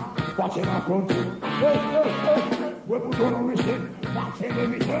pass. Watching our front. We put on a wristlet, watching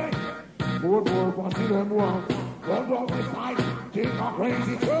everything. More, watching them walk. Run this night, take a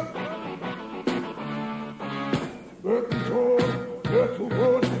crazy trip. Let me turn, let to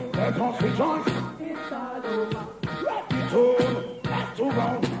run, let us rejoice. It's all over. Let me turn, let to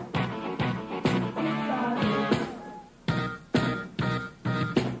run.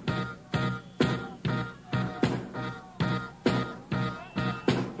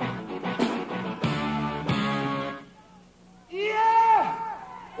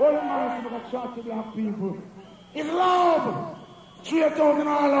 All the man is talk to black people. It's love. Straight out and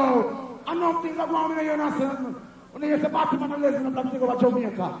all out. And no things are going on in your nation. When you say Batman and listen to black thing about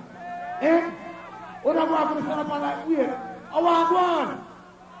Jamaica. Eh? When I go out to the stand up and like, wait, I want one.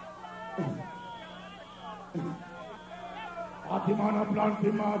 Batman and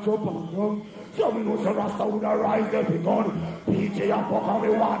planting march up and down. So we know the Rasta would arise every gun. PJ and fuck and we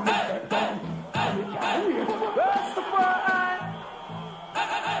want to step down. And we can't wait. That's the part.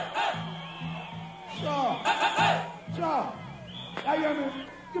 Sure. Sure. I hear me.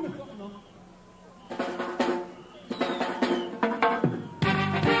 Give me something now.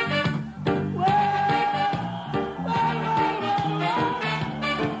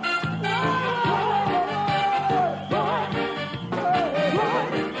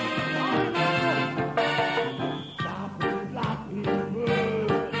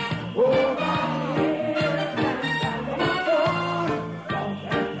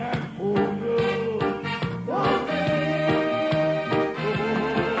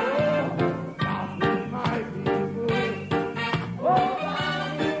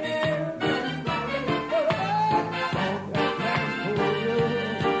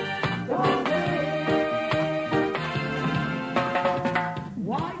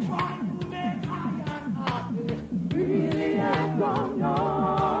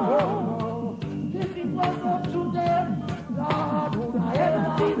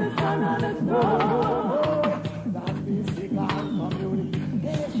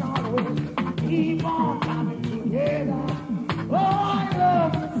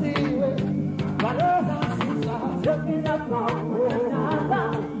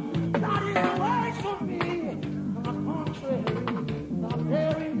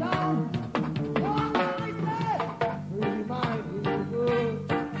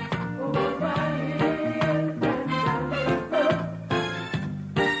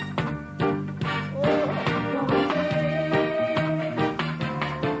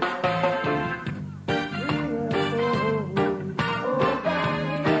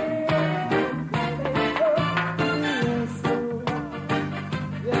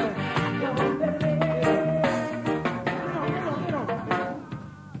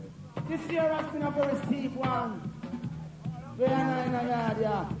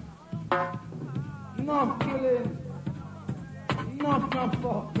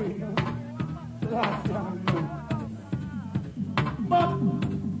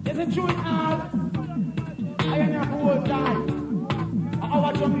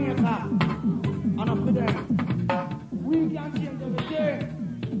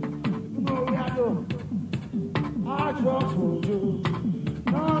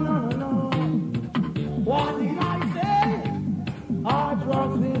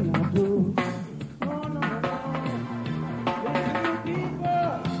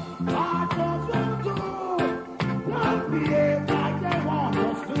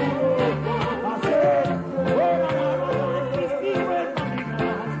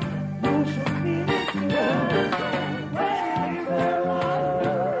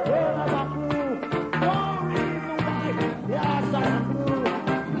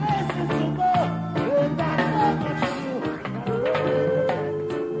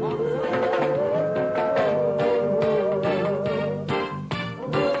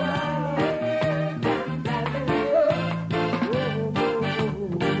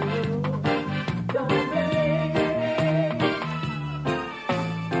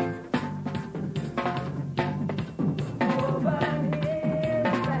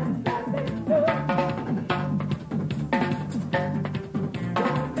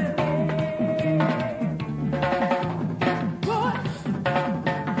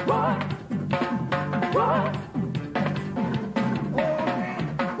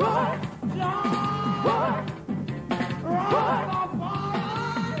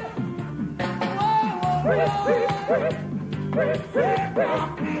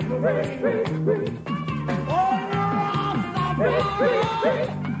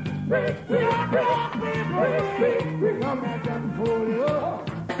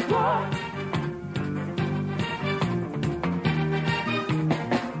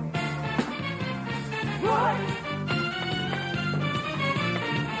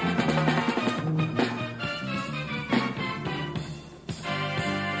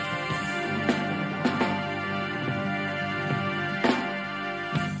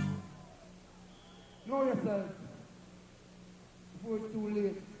 Know yourself before it's too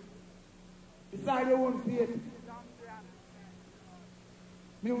late. Decide your own fate.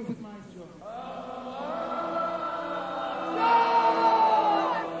 Music maestro.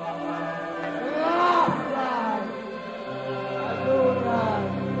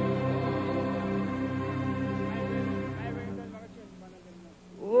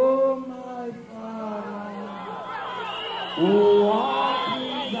 Oh my God. What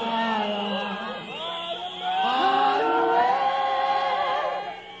desire.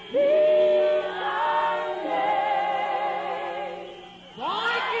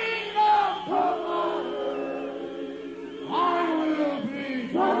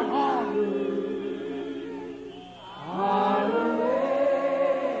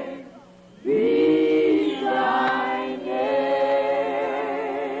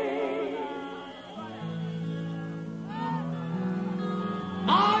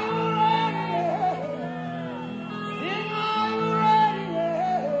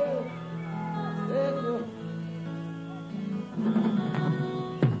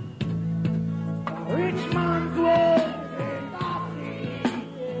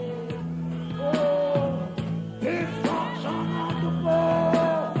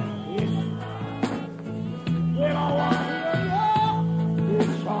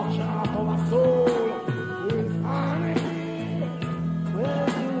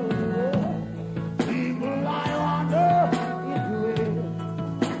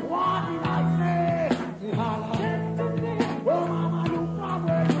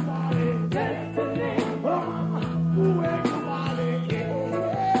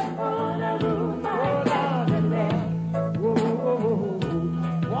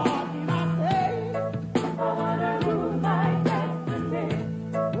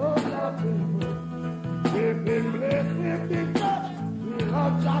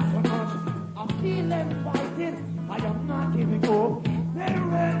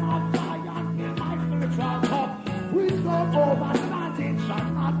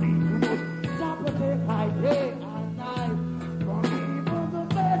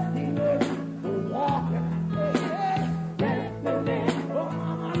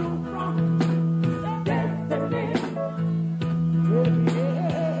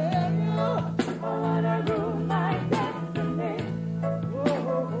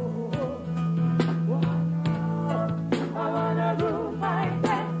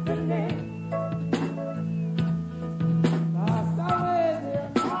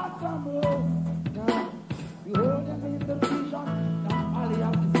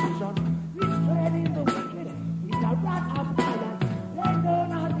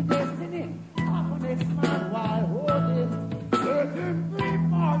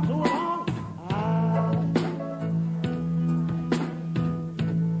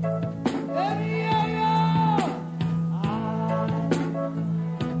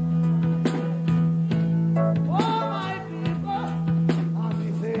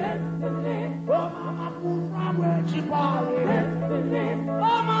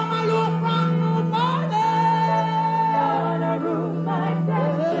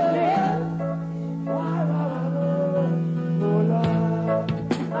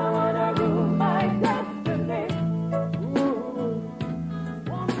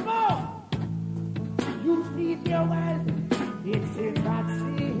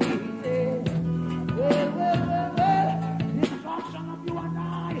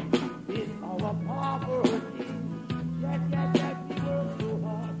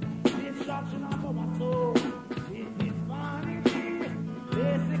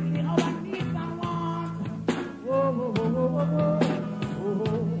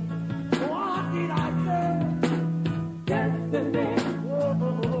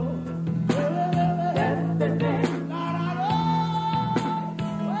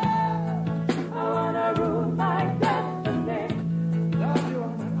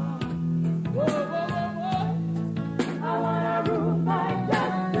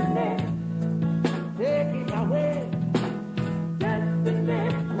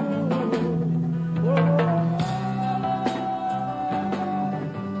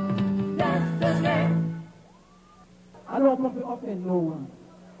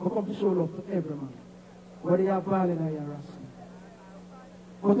 We come to show love to every man. Whether you are violent or you are wrestling.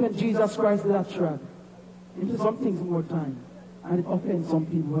 But when Jesus Christ did that track, he did some things more time. And it offends some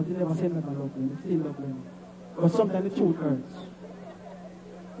people, but he never said never love them. He still love them. But sometimes the truth hurts.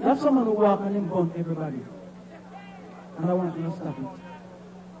 You have someone who walk and him burn everybody. And I want you to stop it.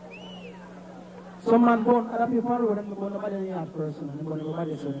 Some man burn other people on the road and they burn nobody in the yard person and they burn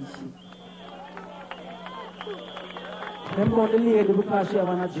everybody else and see. They burn the lady because she have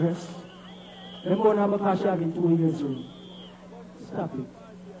an address. They burn her because she having 2 years old. Stop it.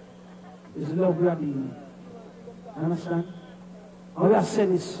 It's love we are dealing. You understand? And we have said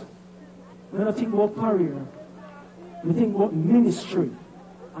this. We don't think about career. We think about ministry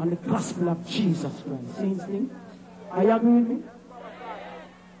and the gospel of Jesus Christ. See this thing? Are you agree with me?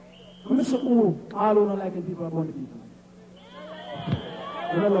 I'm say, oh, all who don't like people are born the people.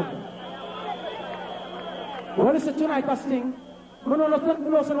 We don't love them. What is it tonight, that thing? We don't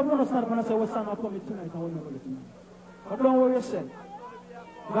stand up and say, we'll stand up coming tonight and we'll never get tonight. But don't worry yourself.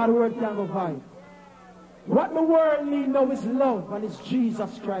 God's word can go high. What the world needs now is love, and it's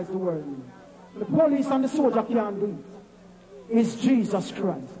Jesus Christ the world needs. The police and the soldier can't do it. It's Jesus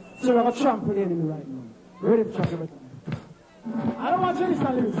Christ. So we're going to trample the enemy right now. Ready to trample everything. I don't want you to listen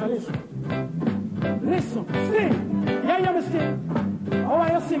to lyrics, listen. Listen, sing. Yeah, you me sing. I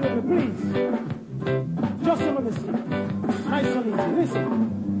want you to sing with me, please. Just sing with me, sing. Nice and easy, listen.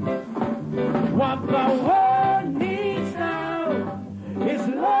 What the world needs now is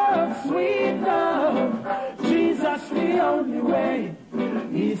love, sweet love. Jesus the only way.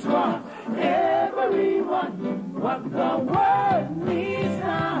 He's for everyone. What the world needs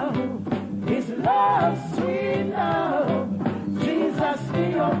now is love, sweet love. Jesus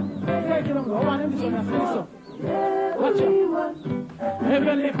the only way. Take it on. Go on in this one. Listen. Watch out.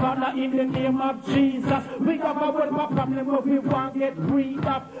 Heavenly Father, in the name of Jesus, we got a word of a problem where we want to get breathed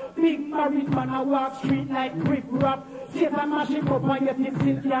up. Big married man, I walk street like rip rap. Satan mashing up and yet him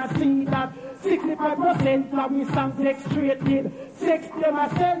still can't see that. 65% of we songs X-rated. Sex them a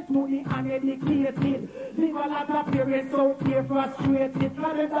sell to the uneducated. Leave a lot of parents out here frustrated.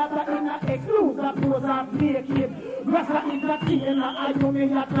 Cause them daughter in a exclusive pose of naked. Rasta entertainer, I know me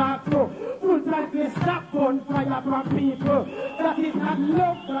a talk to. Full time they stop on fire from people. That is not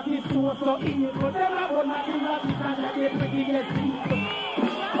love, that is so evil. Them are all not in that is not the prettiest people.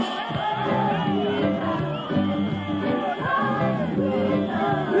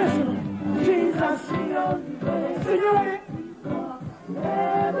 Listen, Jesus, sing you ready?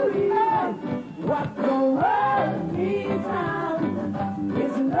 What the world needs now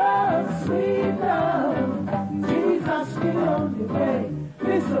is love, sweet love. Jesus, the only way.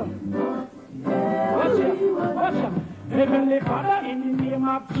 Listen, watch it, watch it. Heavenly Father, in the name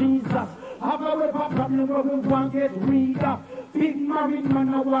of Jesus, have a word of problem where we want to get rid of. Big married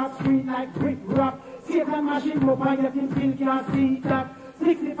man, I walk street like brick rap. Satan machine up and yet him still can't see that.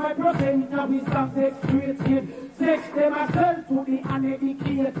 65% of his songs X-rated. Sex them a sell to the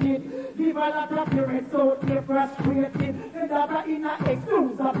uneducated. Leave a lot of parents out there frustrated. The daughter in a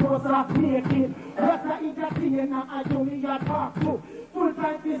exclusive pose of naked. Rasta entertainer, I only a talk to. Full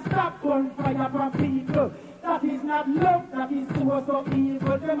time to stop on fire from people. That is not love, that is so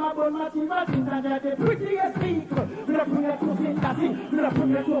evil. Them are born mathematics and they're the prettiest people. We are putting to Sinasi, we are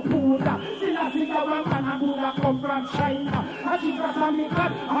putting to Buddha. Sinasi, the one man and Buddha come from China. And Jesus and me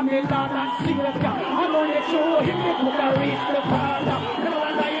God, and the Lord and Savior. I'm going to show him the Buddha reach the Father. No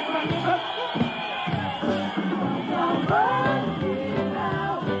one like it.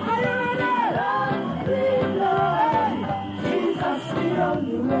 Jesus, the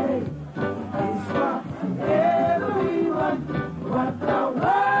only way. He's for everyone. What the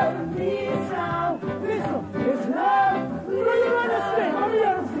world needs now. Listen, it's love. Do you understand? How do you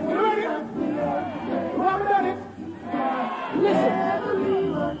understand? You ready? Who have done it? Listen.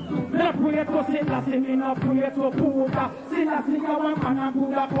 Me pray to Selassie, me no pray to Buddha. Selassie, one man and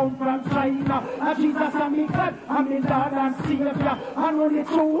Buddha come from China. And Jesus and me God, and me Lord and Savior. And only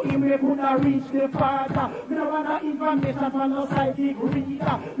through him we Buddha reach the Father. Me no want no information from no psychic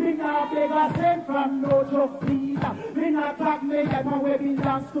reader. Me no beg a cent from no drug dealer. Me no tag me like my way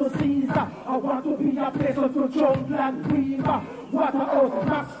belongs to Caesar. I want to be a place to jungle and weaver. Waterhouse,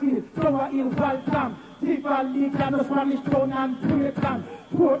 Maxfield, Flower Hill, Waltham. Tivoli, Cano, Spanish Town and Britain.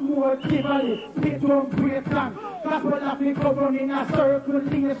 Portmore, Tivoli, Petron, Britain. Gospel of the government in a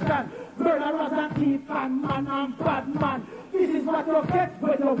circulation. Murderers and thief and man and bad man. This is what you get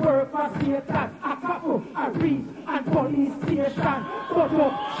when you work for Satan. A couple, a reef and police station. Put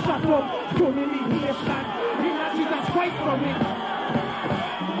up, shut up, humiliation. In a Jesus Christ for me.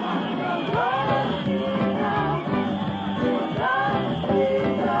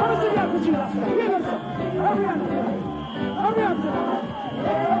 Hurry up,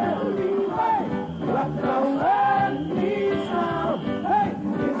 everywhere. What the world needs now, hey,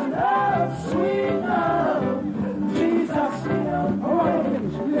 is love, sweet love. Jesus,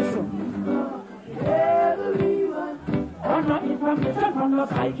 listen. Everyone. On no information from no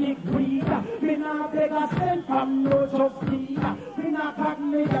psychic breeder. We not beg a cent from no justice. We not pack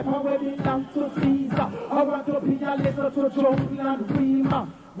me that power belong to Caesar. I want to be a letter to jungle and dreamer.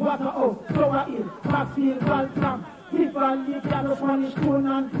 Water out, flower in, Maxfield, Waltham. People live down the Spanish stone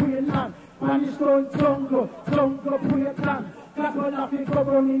and Queenland. Spanish stone jungle, jungle Queenland. Gospel of it go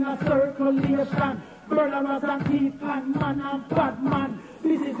round in a circulation. Murderers and thief and man and bad man.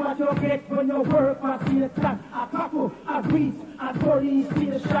 This is what you get when you work for Satan. A couple, a beat, a police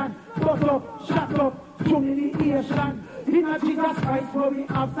station. Shut up, humiliation. In a Jesus Christ for we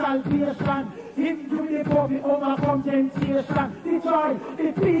have salvation. In the for we overcome temptation. The joy,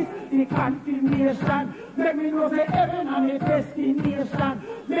 the peace, the confirmation. Let me know the heaven and the destination.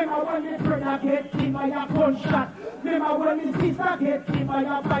 Remember when the brother get killed by a gunshot. Remember when the sister get killed by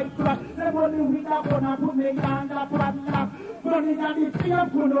a bike crash. Remember when we are gonna put me under padlock. Running and the fear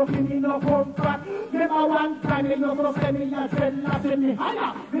gonna give me no comfort. Remember one time they used to send me a dreadlock. Send me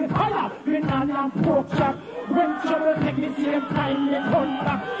higher, we nanny and pork chop. When trouble take me same time they come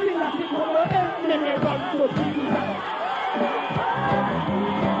back. See that it will help me run to Jesus.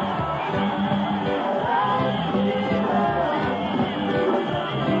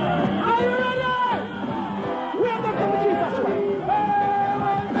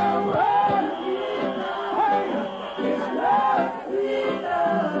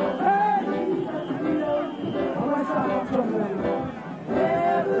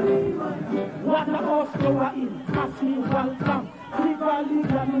 What a house flower in, Maxfield, Waltham. People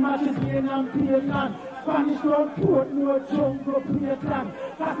live and matches in and Pearland. Spanish don't put no jungle Pearland.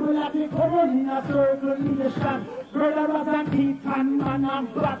 Gospel of the cover in a circulation. Murderers and thief and man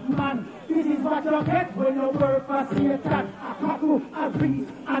and bad man. This is what you get when you work for Satan. A couple, a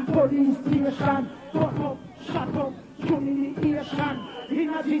priest and police station. Shut up, humiliation. In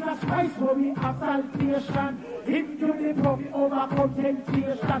a Jesus Christ for we have salvation. In the for we overcome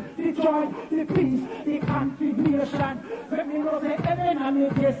temptation. The joy, the peace, the confirmation. When we know the heaven and the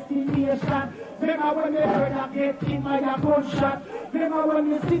destination. Remember when the brother get killed by a gunshot. Remember when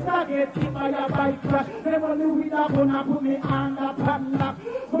the sister get killed by a bike crash. Remember when we are gonna put me under padlock.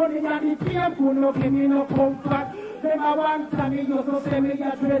 Money and the fear gonna give me no comfort. Remember one time he used to say me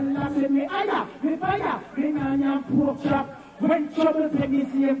a dreadlock. Say me higher, me fire, me nanny and pork chop. When trouble take me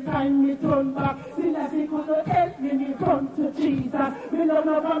same time me turn back. Still as he couldn't help me turn to Jesus. Me love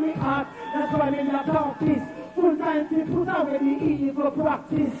over me heart, that's why me not talk this. Full time to put away the evil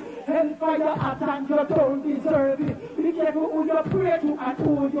practice. Hellfire at and you don't deserve it. Be careful who you pray to and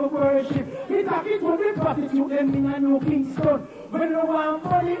who you worship. It's a bit to the prostitute them in a new Kingston. When you want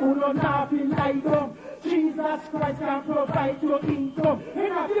money, who don't have to lie down. Jesus Christ can provide your income.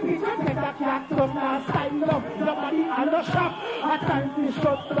 In a division, take a cat from the asylum. Nobody on the shop. A time to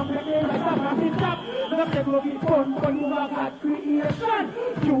shut down the day like a family top. Nothing will be fun when you have got creation.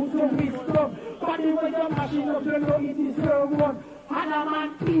 Use the wisdom. But the way you're mashing up, you know it is your one. Adam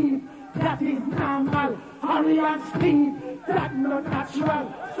and Eve, that is normal. Harry and Steve, that's not natural.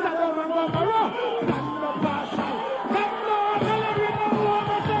 Sodom and Gomorrah, that's not partial. That's not telling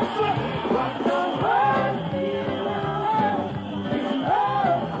homosexual. What the world is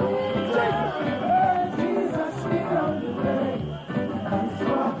love. Jesus, we on the way. It's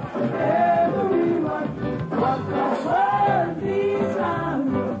for everyone. What the world needs now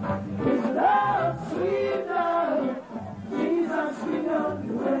is love, sweet love. Jesus, we on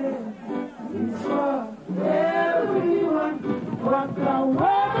the way. It's for everyone. What the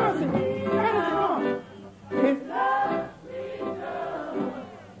world needs now is love, sweet love.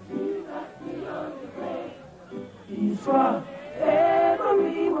 Jesus, we on the way. It's for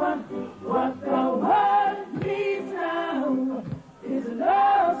everyone. What the world needs now is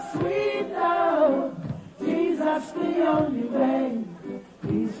love, sweet love. Jesus, the only way.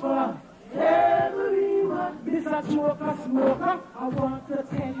 Is for everyone. This a smoker, I want to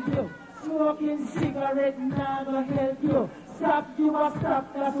tell you. Smoking cigarette never help you. Stop, you a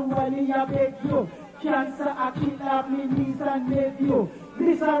stop, that's why I beg you. Cancer, a killer, me niece and nephew.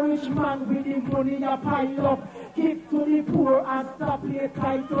 This a rich man with the money a pile up. Give to the poor and stop the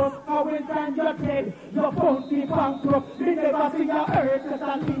titles. How when time you're dead, you're bound to bankrupt. We never see your earth as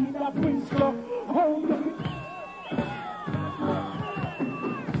a leader, Prince Club.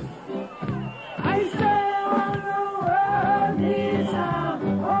 I say all the world needs love.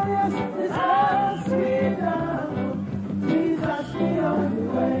 Oh yes, it's love, sweet love. Jesus, the only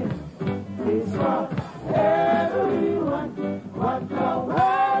way. It's for everyone.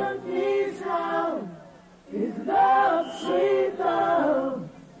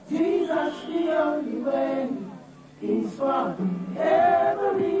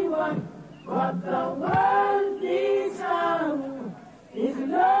 What the world needs now is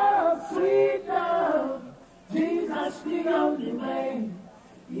love, sweet love. Jesus, the only way,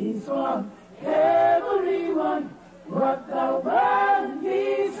 is for everyone. What the world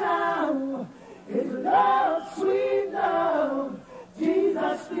needs now is love, sweet love.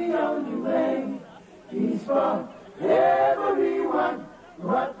 Jesus, the only way, is for everyone.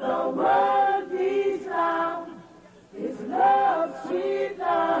 What the world needs now is love, sweet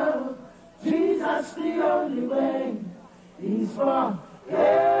love. Jesus, the only way, is for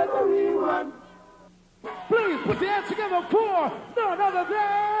everyone. Please put your hands together for none other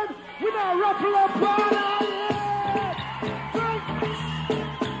than we now ruffle up Barkey.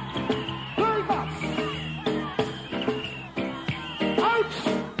 Very much. Ouch!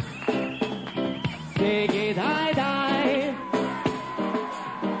 Biggie die die.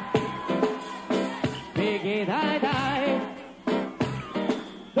 Biggie die die.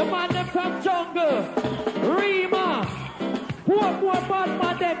 The man them from jungle. Rima. Poor bad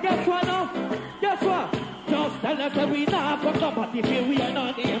man them. Guess what now? Guess what? Just tell us that we not from nobody feel we are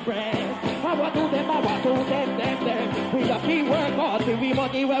not in bread. I want to them. We are key work hard till we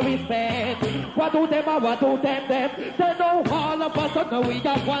money where we spend. What do them. They know all of us, so now we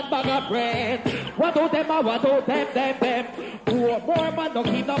got one bag of bread. What do them. Poor more man, no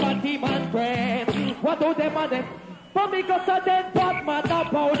keep nobody man friend. What do them. But because of them bad man, now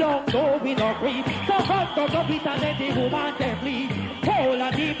bow down, no we no free. So hot go go beat and let the woman them please. Hold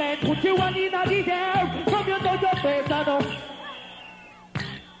on the man, put you one in the air. From you know your face, I know.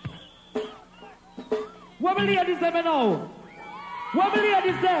 What will ladies them now? What will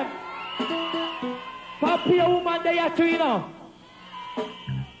ladies them? Papi a woman they are too, you know.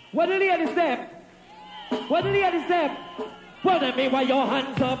 What the ladies them? What the ladies them? Well, then me why your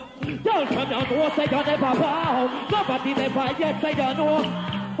hands up. Don't come down to say you never bow. Nobody never yet say you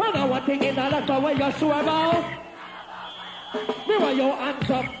know. Well, now one thing in the life where you're sure about. Me why your hands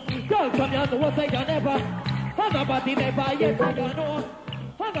up. Don't come down to say you never. And nobody never yet say you know.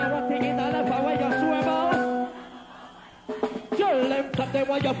 Well, now one thing in the life where you're sure about. Tell them something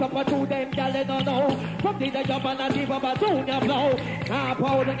while you're proper to them, y'all they don't know. From the job and the give up a tune you blow. Now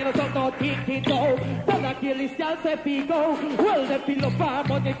powder, you know, some no thinking go. Tell the kill is y'all say we go. Well, they feel up our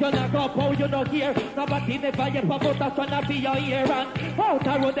money, you're not go, how you know here. Nobody never yet pop out one of your ear. And out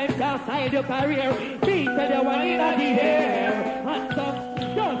the road, them just side your career. Me tell you one in the air. And some,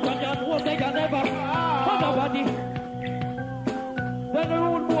 don't come down, won't say you never. Oh, nobody. Then the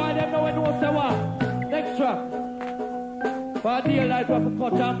rude boy, them know when you say what. Next track. But the life of a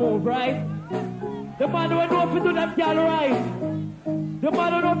cut and move, right? The man who know if you do them gal right. The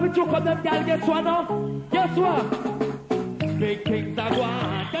man who know if you choke up them gal, guess what now? Guess what? Big things are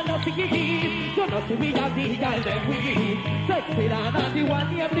going, you know see it. You know see we got the gal them we. Sexy land and the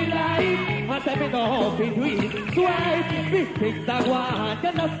one name the life. And say me know how to do it. Swipe, big things are going,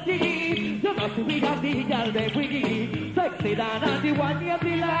 you know see it. You know see we got the gal them we. Sexy land and the one name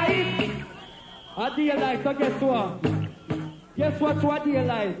the life. And the life, so guess what? Guess what day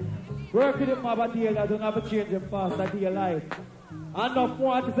life? Work with him about day life, don't have to change him fast at day life. Enough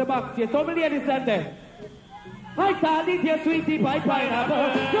more to say back to you. So many ladies said there. I can't eat your sweetie by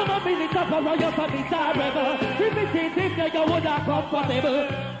pineapple. You know me, it's up around your family, forever. If it is if you would have comfortable.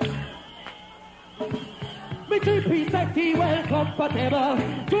 Me 3-piece sexy, well comfortable.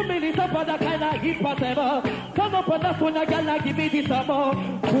 2 minutes up on that kind of impossible. Come up on that one, I gotta give me this summer.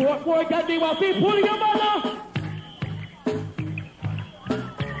 More than me, want to pull your mother.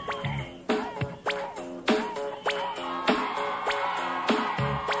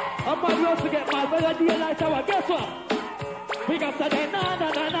 I'm not to get mad, but I realize our guess what? We got to say na na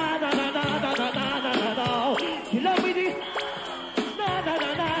na na na na na na na na na na. Kill up with it. Na na na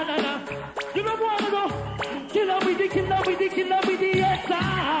na na na. You know what I know? Kill up with it, kill up with it, kill up with it. Yes,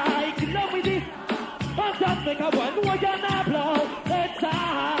 I kill up with it. I'm just make a one more than a blow. Yes, I.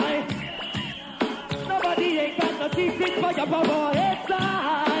 Nobody ain't got no secret for your power. Yes,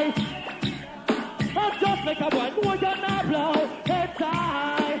 I. I'm just make a one more than a blow. Yes, I.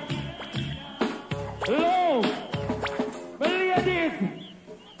 Hello, my ladies.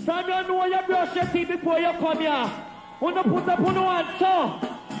 From you know you brush your teeth before you come here. Wanna put up on one so.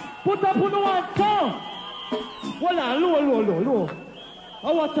 Put up on one so. Hold on, low.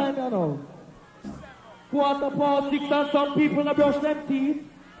 How what time you know? 6:15 and some people not brush them teeth.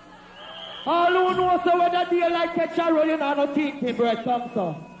 All who know so whether they like catch a roll, you know no thinking bread comes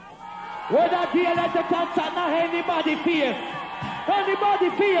so. Whether they like the cancer, not anybody fierce. Anybody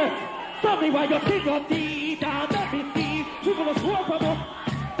fierce. Tell me why you think your teeth and let me see. You're gonna swerve from us.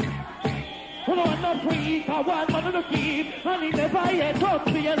 You know I'm not free, I want one to keep. And he never yet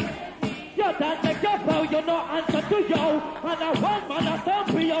talks to you. You and make your bow, you no answer to you. And a one man a stamp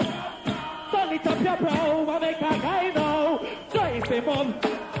for you. Turn it up your brow, and make a guy know. Drive him up,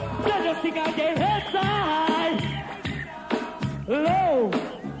 then you sing again, head side. Low,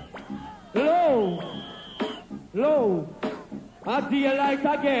 low, low. I do you like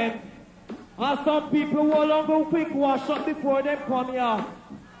again? And some people will longer quick wash up before they come here.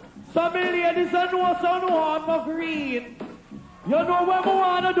 Some ladies don't know some want for green. You know what I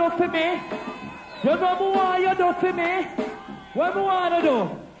want to do for me? You know what I want you do for me? What I want to do?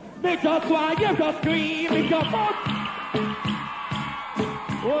 Me just want you to scream in your mouth.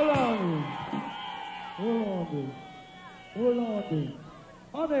 Hold on.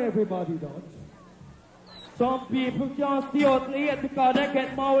 And everybody does. Some people can't stay out late because they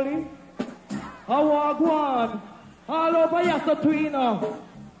get mouthy. I walk one all over your Satrina.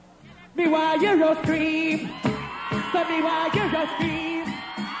 Me why you just scream. So me why you just scream.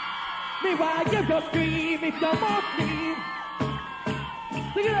 Me why you just scream if you must scream.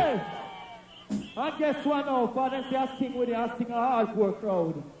 Sing it. And guess what now? For them say I sing with you, I sing a hardcore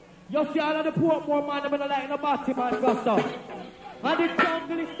crowd. You see all of the poor more man them like no body man gusto. And the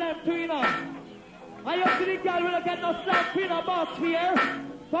jungle is them to you know. And you see the girl will get no slap in a boss here.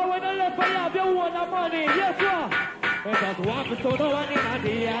 So when you left for you have you want the money, yes sir. It just walk so no one in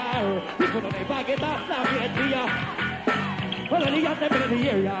the air. People don't ever get that slap yet to you. Well only got them in the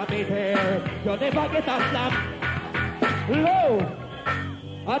area made here. You never get that slap. Low.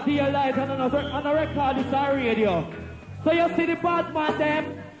 I do you light on a record is a radio. So you see the bad man them.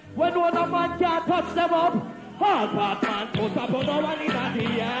 When one of man can't touch them up. Hard bad man put up on no one in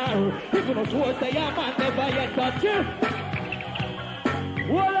the air. People don't sure say your man never yet touch you.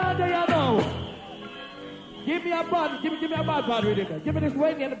 What are they now? Give me a bad, give me a bad rhythm there. Give me this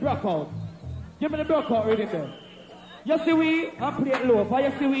Wendy and the Brockout. Give me the Brockout rhythm there. You see we, and play it low. But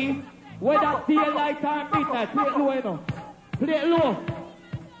you see we, when that daylight and midnight, play it low, you know. Play it low.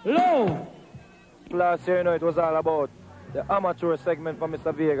 Low. Last year, you know, it was all about the amateur segment from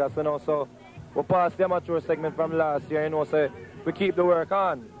Mr. Vegas, you know, so we passed the amateur segment from last year, you know, so we keep the work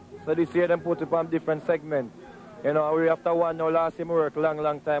on. So this year, them put it on different segment. You know, we after one now, last year we work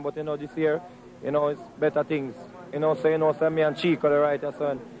long time, but you know, this year, you know, it's better things. You know, so me and Chico, the writer,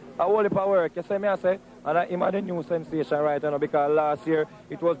 son. I hold it for work, you see me, I say, and I am the new sensation right now, because last year,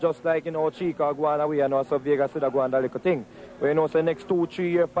 it was just like, you know, Chico going away, you know, so Vegas said I go on that little thing. But you know, so next 2,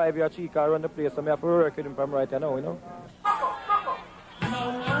 3 years, 5 years, Chico run the place, so I have to work with him from right now, you know.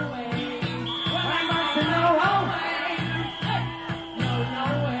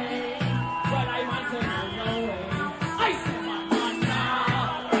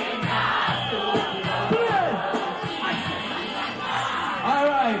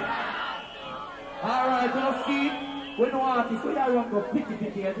 We know artists, we are wrong, go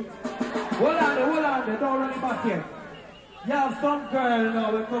picky at it. Hold on there, don't run it back here. You have some girl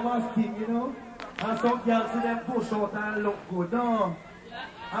now, we come and sing, you know. And some girls see them push out and look good, no.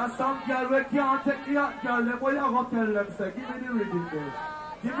 And some girl we can't take the hot girl, them what you have to tell them, say, give me the rhythm there.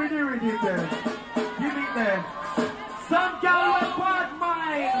 Give me the rhythm there. Give it there. Some girl with bad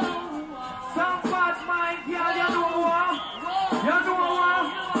mind. Some bad mind, girl, you know what? You know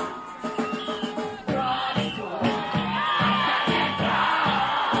what?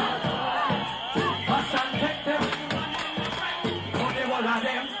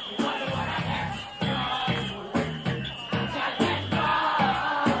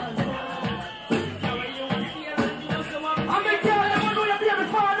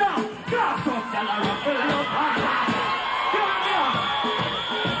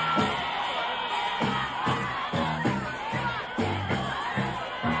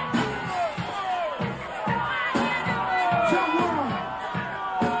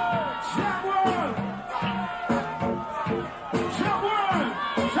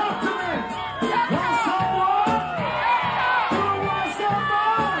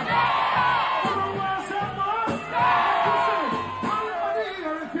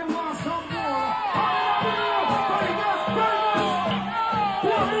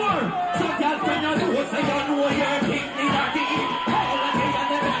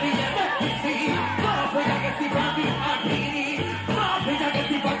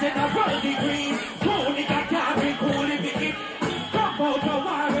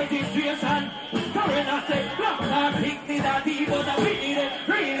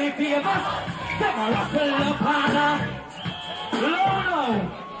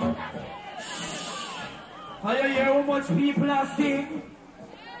 How you hear how much people are sing?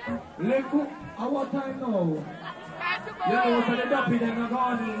 Look, our time now. You know, so the dumpy them are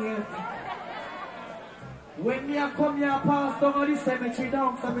gone in here. When me a come here pass down on the cemetery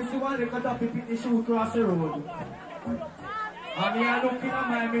down, so me see one they cut up pick the shoe across the road. And me a look in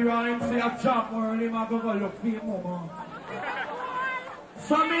my mirror and say a chop or him a go look for him mama.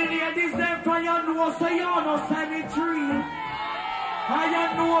 So many ladies them for you know say you no cemetery. And you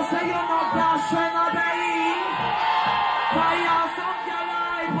know say you no dash and no belly. For you some girl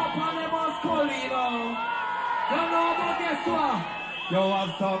life up on the bus you know. You know but guess what? You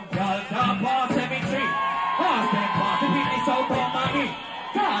have some girl that pass cemetery. Pass them pass the finish out on money.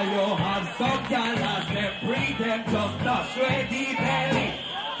 Cause you have some girl that them breed them just dash ready belly.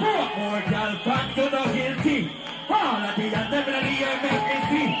 Put more girl from to the guilty. All of the and definitely you make me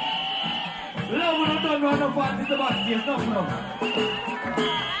see. Love when I don't run up on this about this, no.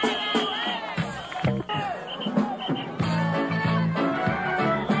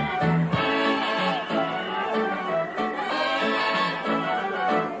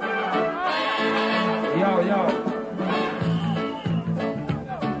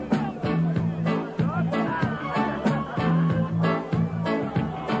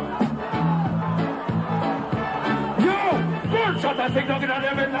 Shut up, sing down in them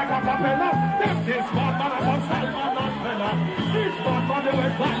like a capella. This bad man of Salman and Fella. This bad man the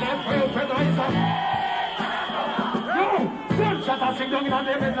West Island Federation. Yo, don't shut up, sing down in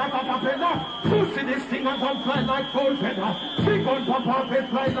them like a capella. You see this thing on top fly like cold feather. Big on top of it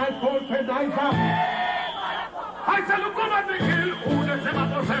fly like cold feather. I said, look come at me kill. Who does them at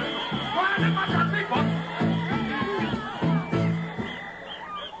yourself? Why them at that big one?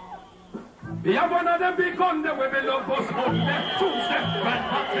 We have one of them big gun that we love us Monday, Tuesday, right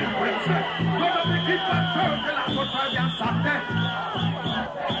back in Wednesday. Gonna be keep that Thursday, last one Friday and Saturday.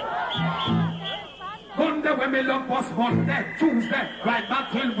 Gun that we love us Monday, Tuesday, right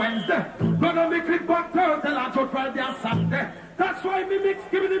back till Wednesday. Gonna be click back Thursday, last one Friday and Saturday. That's why me mix,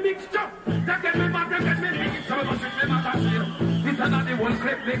 give me the mixture. They get me mad, they get me hit, so much me mad and here. This is not the one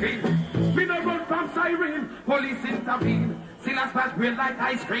clip me in. Me no run from siren, police intervene. See last patch green like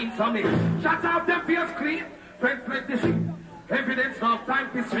ice cream, so me shut out them feels clean. Friend fled the scene, evidence of time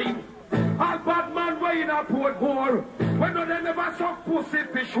to stream. All bad man way in a port war. When no they never suck pussy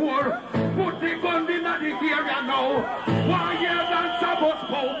for sure. Put the gun in the area now. 1 year dance a bus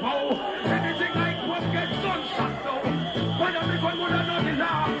pow. Anything like what gets gunshot now. Why don't we gun would have done the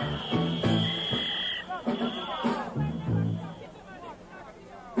law?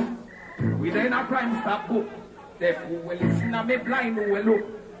 We there in a crime stop book. The fool will listen and me blind who will look.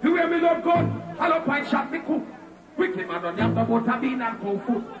 The way me love gun, all up and shot me cook. Wickerman on them the butter bean and cow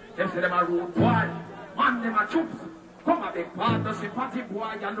food. Them say them a road boy, man them a choops. Come a big part of sympathy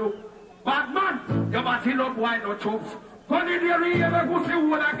boy you know. Bad man, your body no boy no choops. Gun in the area ever go see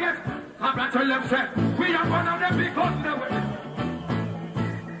what I get. I'm not tell them say, we are one of them big guns the way.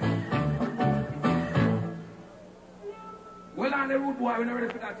 Well on the road boy, we never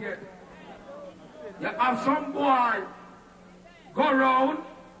ready for that yet. You have some boy go round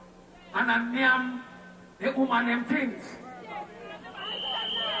and name the woman them things.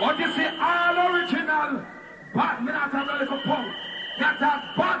 But you see all original bad men at a little punk. That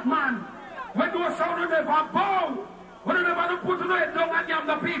a bad man. When you sound you never bow. When you never put your head down and yam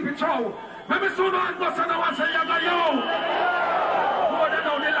the people show. Maybe soon on go so now and say you go yo. More than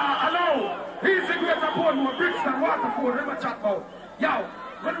now the law allow. He's the greater poor more bricks than Waterford River chat about. Yo.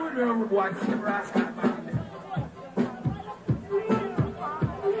 When we do a road one, see rascal man.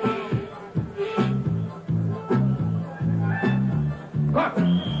 But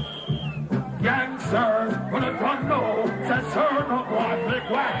gangsters gonna run no, says sir no boy big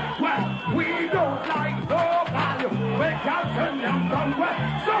whack. We don't like no value. We can't turn them from where.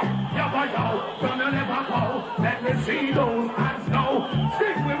 So never yo, gonna never go. Let me see those hands now.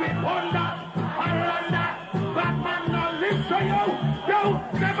 Stick with it on that, on that. Batman no listen yo. Yo,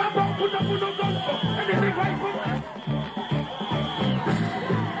 never go put up gun for anything right for.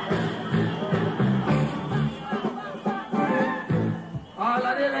 All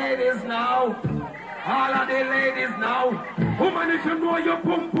of the ladies now, woman, if you know your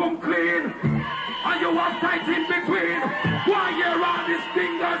boom boom clean, and you have tight in between, why you're on this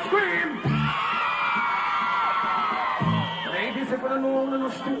finger scream? Ladies, if you don't know, no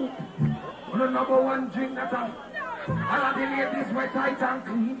stoop, the number one drink that all of the ladies were tight and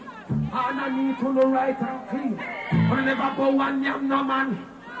clean, and I need to know right and clean, but never go one yam no man.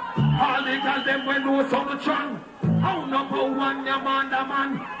 All the girls them when know so the chung. How number one yam and the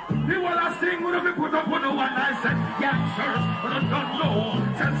man. The whole I sing when we put up on the one I said, gangsters, but I don't know.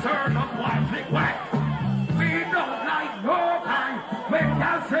 Censor not one big whack. We don't like no kind. When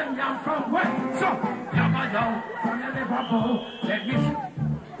y'all send yam from way. So, yam a yo, from the never bow. Let me see.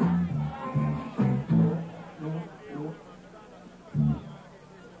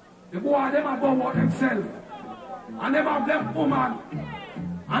 The boy, them have about themselves. And them have them woman.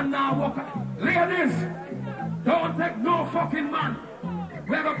 And now walk. Ladies, don't take no fucking man.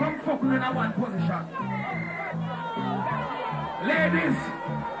 We ever come fucking in a one position. Ladies,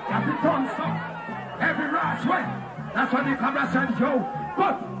 you have to turn some. Every last way. That's what the Cobra said, Joe.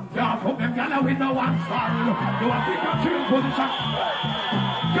 But you fuck them gala with no one style. You want to pick up your position.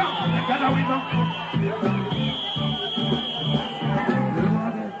 You fuck them gala with no.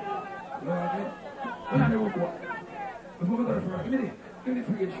 When I do what? Before we go to front, give me the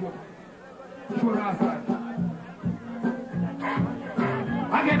free show. The show last time.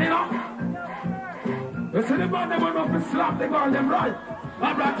 Again, you know. You see the man, they went up and slap the girl, them right. I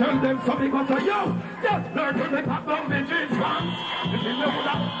tell them something, I say, yo, just learn to make up on the jeans pants. If you know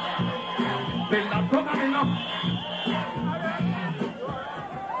that, they not come at me now.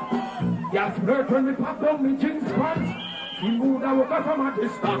 Just learn to make up on the jeans pants. He moved our car from a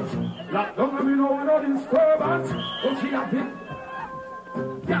distance. Like, don't let me know what all these turbans. But she have been.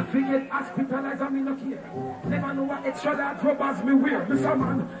 Can't forget hospitalized and me no care. Never know what extra that rubbers me wear. Mr.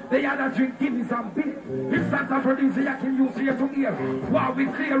 Man, they had a drink, guineas and beer. If Santa Ferdinand can use here to ear. While we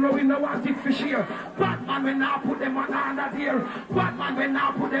clear, we know what it fish here. Batman, we now put them on under there. Batman, we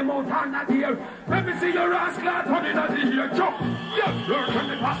now put them out under there. Let me see your ass glad honey that you hear. Jump. Yes, learn from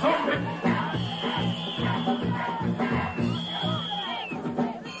the pass on me.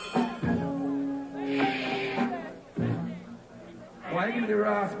 Why give me the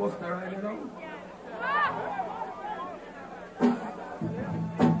Ross Buster right now?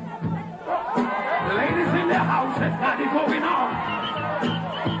 The ladies in the house have got it going on.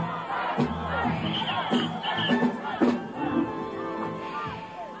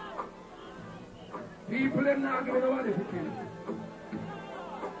 People, them not giving nobody for kill.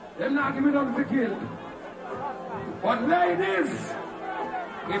 Them not giving nobody for kill. But ladies,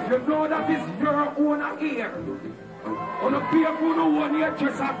 if you know that is your own ear, on a pair for no one here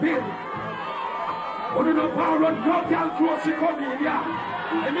just a bill. On a power on no girl close to come in,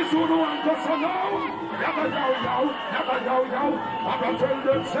 yeah. And this one one goes so now. Never yo. I'm going to tell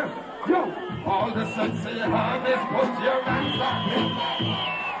them, say, yo, all the sense you have is put your hands up.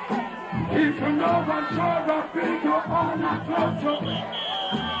 If you know what you're up in, you're on a close.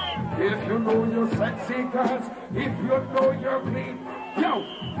 If you know you're sexy girls, if you know you're clean, yo,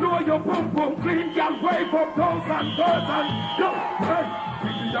 know your boom boom clean, girl, wave up those and those and yo, hey, we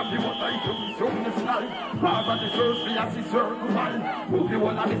have the one I to be shown this life. Pass on the first, we have the circle line. Move the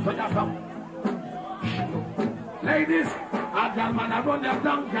one on the sun, yes, ladies, a girl man, I run them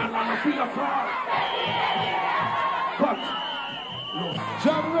down, girl, and I see you fall. But, no,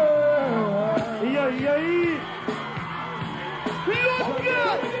 Chaplin, yeah. Look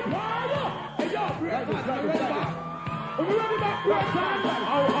good! Hey, yo, Brett, I'm ready back to our time.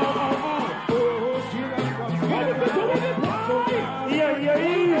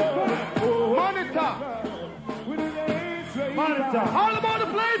 Monitor. All about the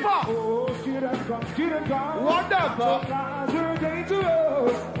flavor. Wonderful.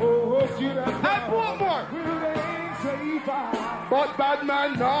 And one more. But bad man,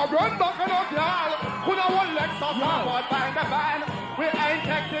 no, run back and up, y'all. Put our one Lexus forward by the van. We ain't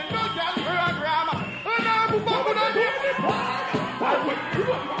taking no girl program. And now we go to the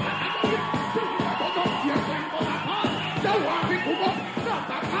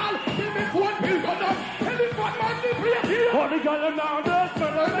what the girl now does,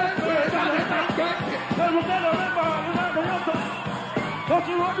 but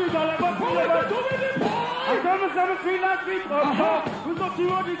you want the girl ever pull up? I come 7 last week. We got you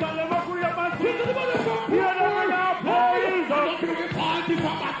want the girl ever pull up and speak to the motherfucker. Here they are now, please. I'm not giving it hard. I'm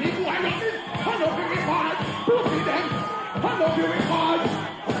not giving it hard. Who see them? I'm not giving it hard.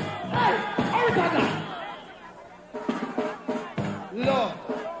 Hey, how is that? Love.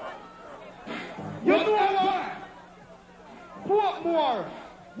 You know what? What more?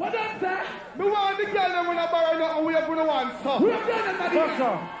 What that say? Me want the girl them when I borrow nothing we have for the one, so. We have done it, Daddy.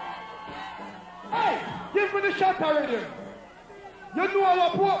 Hey, give me the shot already. You know our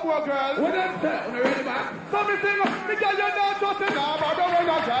poor girl. What that say? On the ready back. So me sing, the girl you know just enough, but don't want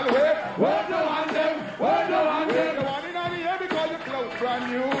no girl. Where do you want them? Where do you want them? The one in the air because your clothes brand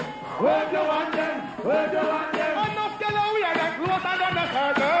new. Where do you want them? Where do you want them? Enough girl we are that close and on the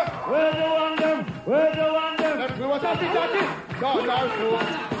circle. Where do you want them? Where do you want them? The close and the judges. God, our soul.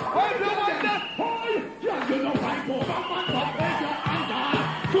 Where do you want them? Boy, you know I go back and up with your anger.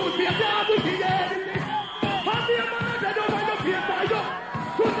 Shoot me a dog with the editing. Have me a man that don't mind the peer by you.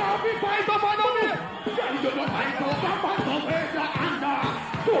 Could not be fight up on me. You know I go back and up with your anger.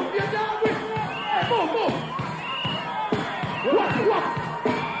 Shoot me a dog with. Hey, move. What?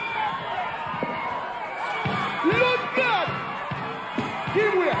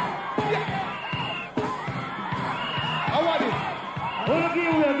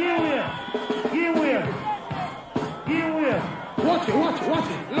 Watch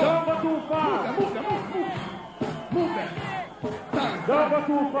it. Don't go too far. Move them. Sorry. Don't go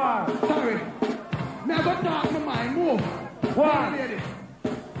too far. Sorry. Never talk my mind. Move. One.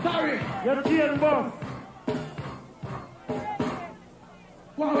 Sorry. You're cheering, boss.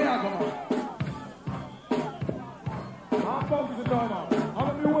 Where we are going? I'm bouncing down now. I'm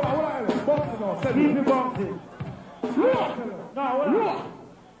going to be what I bouncing now. Keep me bouncing. Look. No, what? Look.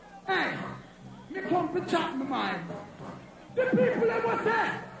 Hey. Me come to chat my mind. The people that was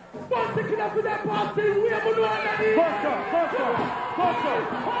there. Don't take it up with that party. We have no idea. Go, sir.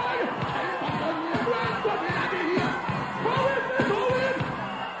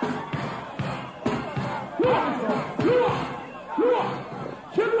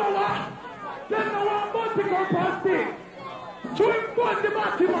 Then no one but to go past it. Chewing gun the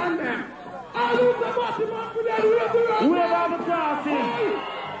body man them. I lose the body man for that. We have the crossing.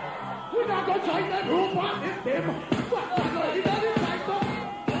 We're not going to try that room on this them.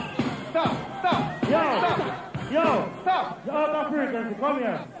 Stop. Yo. Stop. You're out of frequency. Come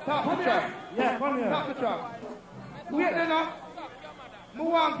here. Stop the truck. Yeah, come here. Stop the truck. Wait enough. I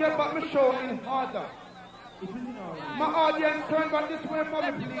want to get back my show in order. My audience, turn back this way for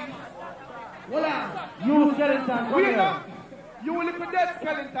me, please. Hold on. You skeleton, come here. You will look at that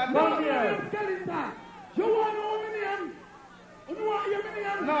skeleton. Come here. Skeleton. You want to know my name? You want to hear my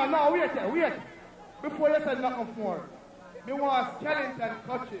name? No, wait. Before you say nothing more, me want skeleton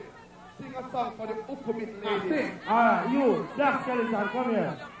coach it. Sing a song for the Ukumit lady. Alright, you, that skeleton, come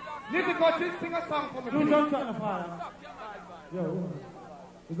here. Little coach it, sing a song for me, You please. don't turn the fire. Yo,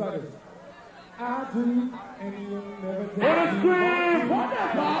 is that it? I do, and you never take What a scream! What the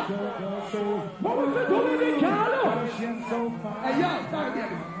fuck? What was it doing in Carlo? Hey, yo, sorry,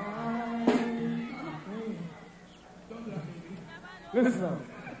 baby.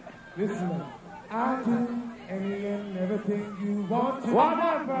 Listen up. I do any and everything you want to.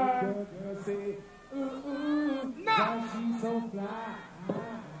 Whatever. Girl, say, ooh, No. she's so fly.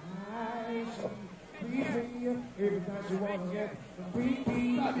 She please me every time she wanna get freaky.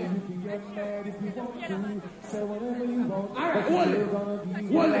 You can get mad if you want to. Say whatever you want. All right, but hold you're it. gonna be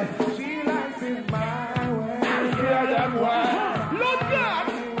Hold it. She likes it my way. Look out!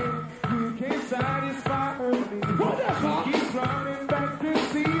 You can't satisfy her needs. What the fuck? Keep running back to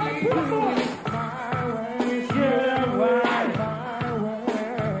see me. Hey, put it on. My way, Yeah, my way.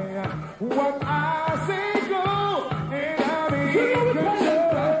 What I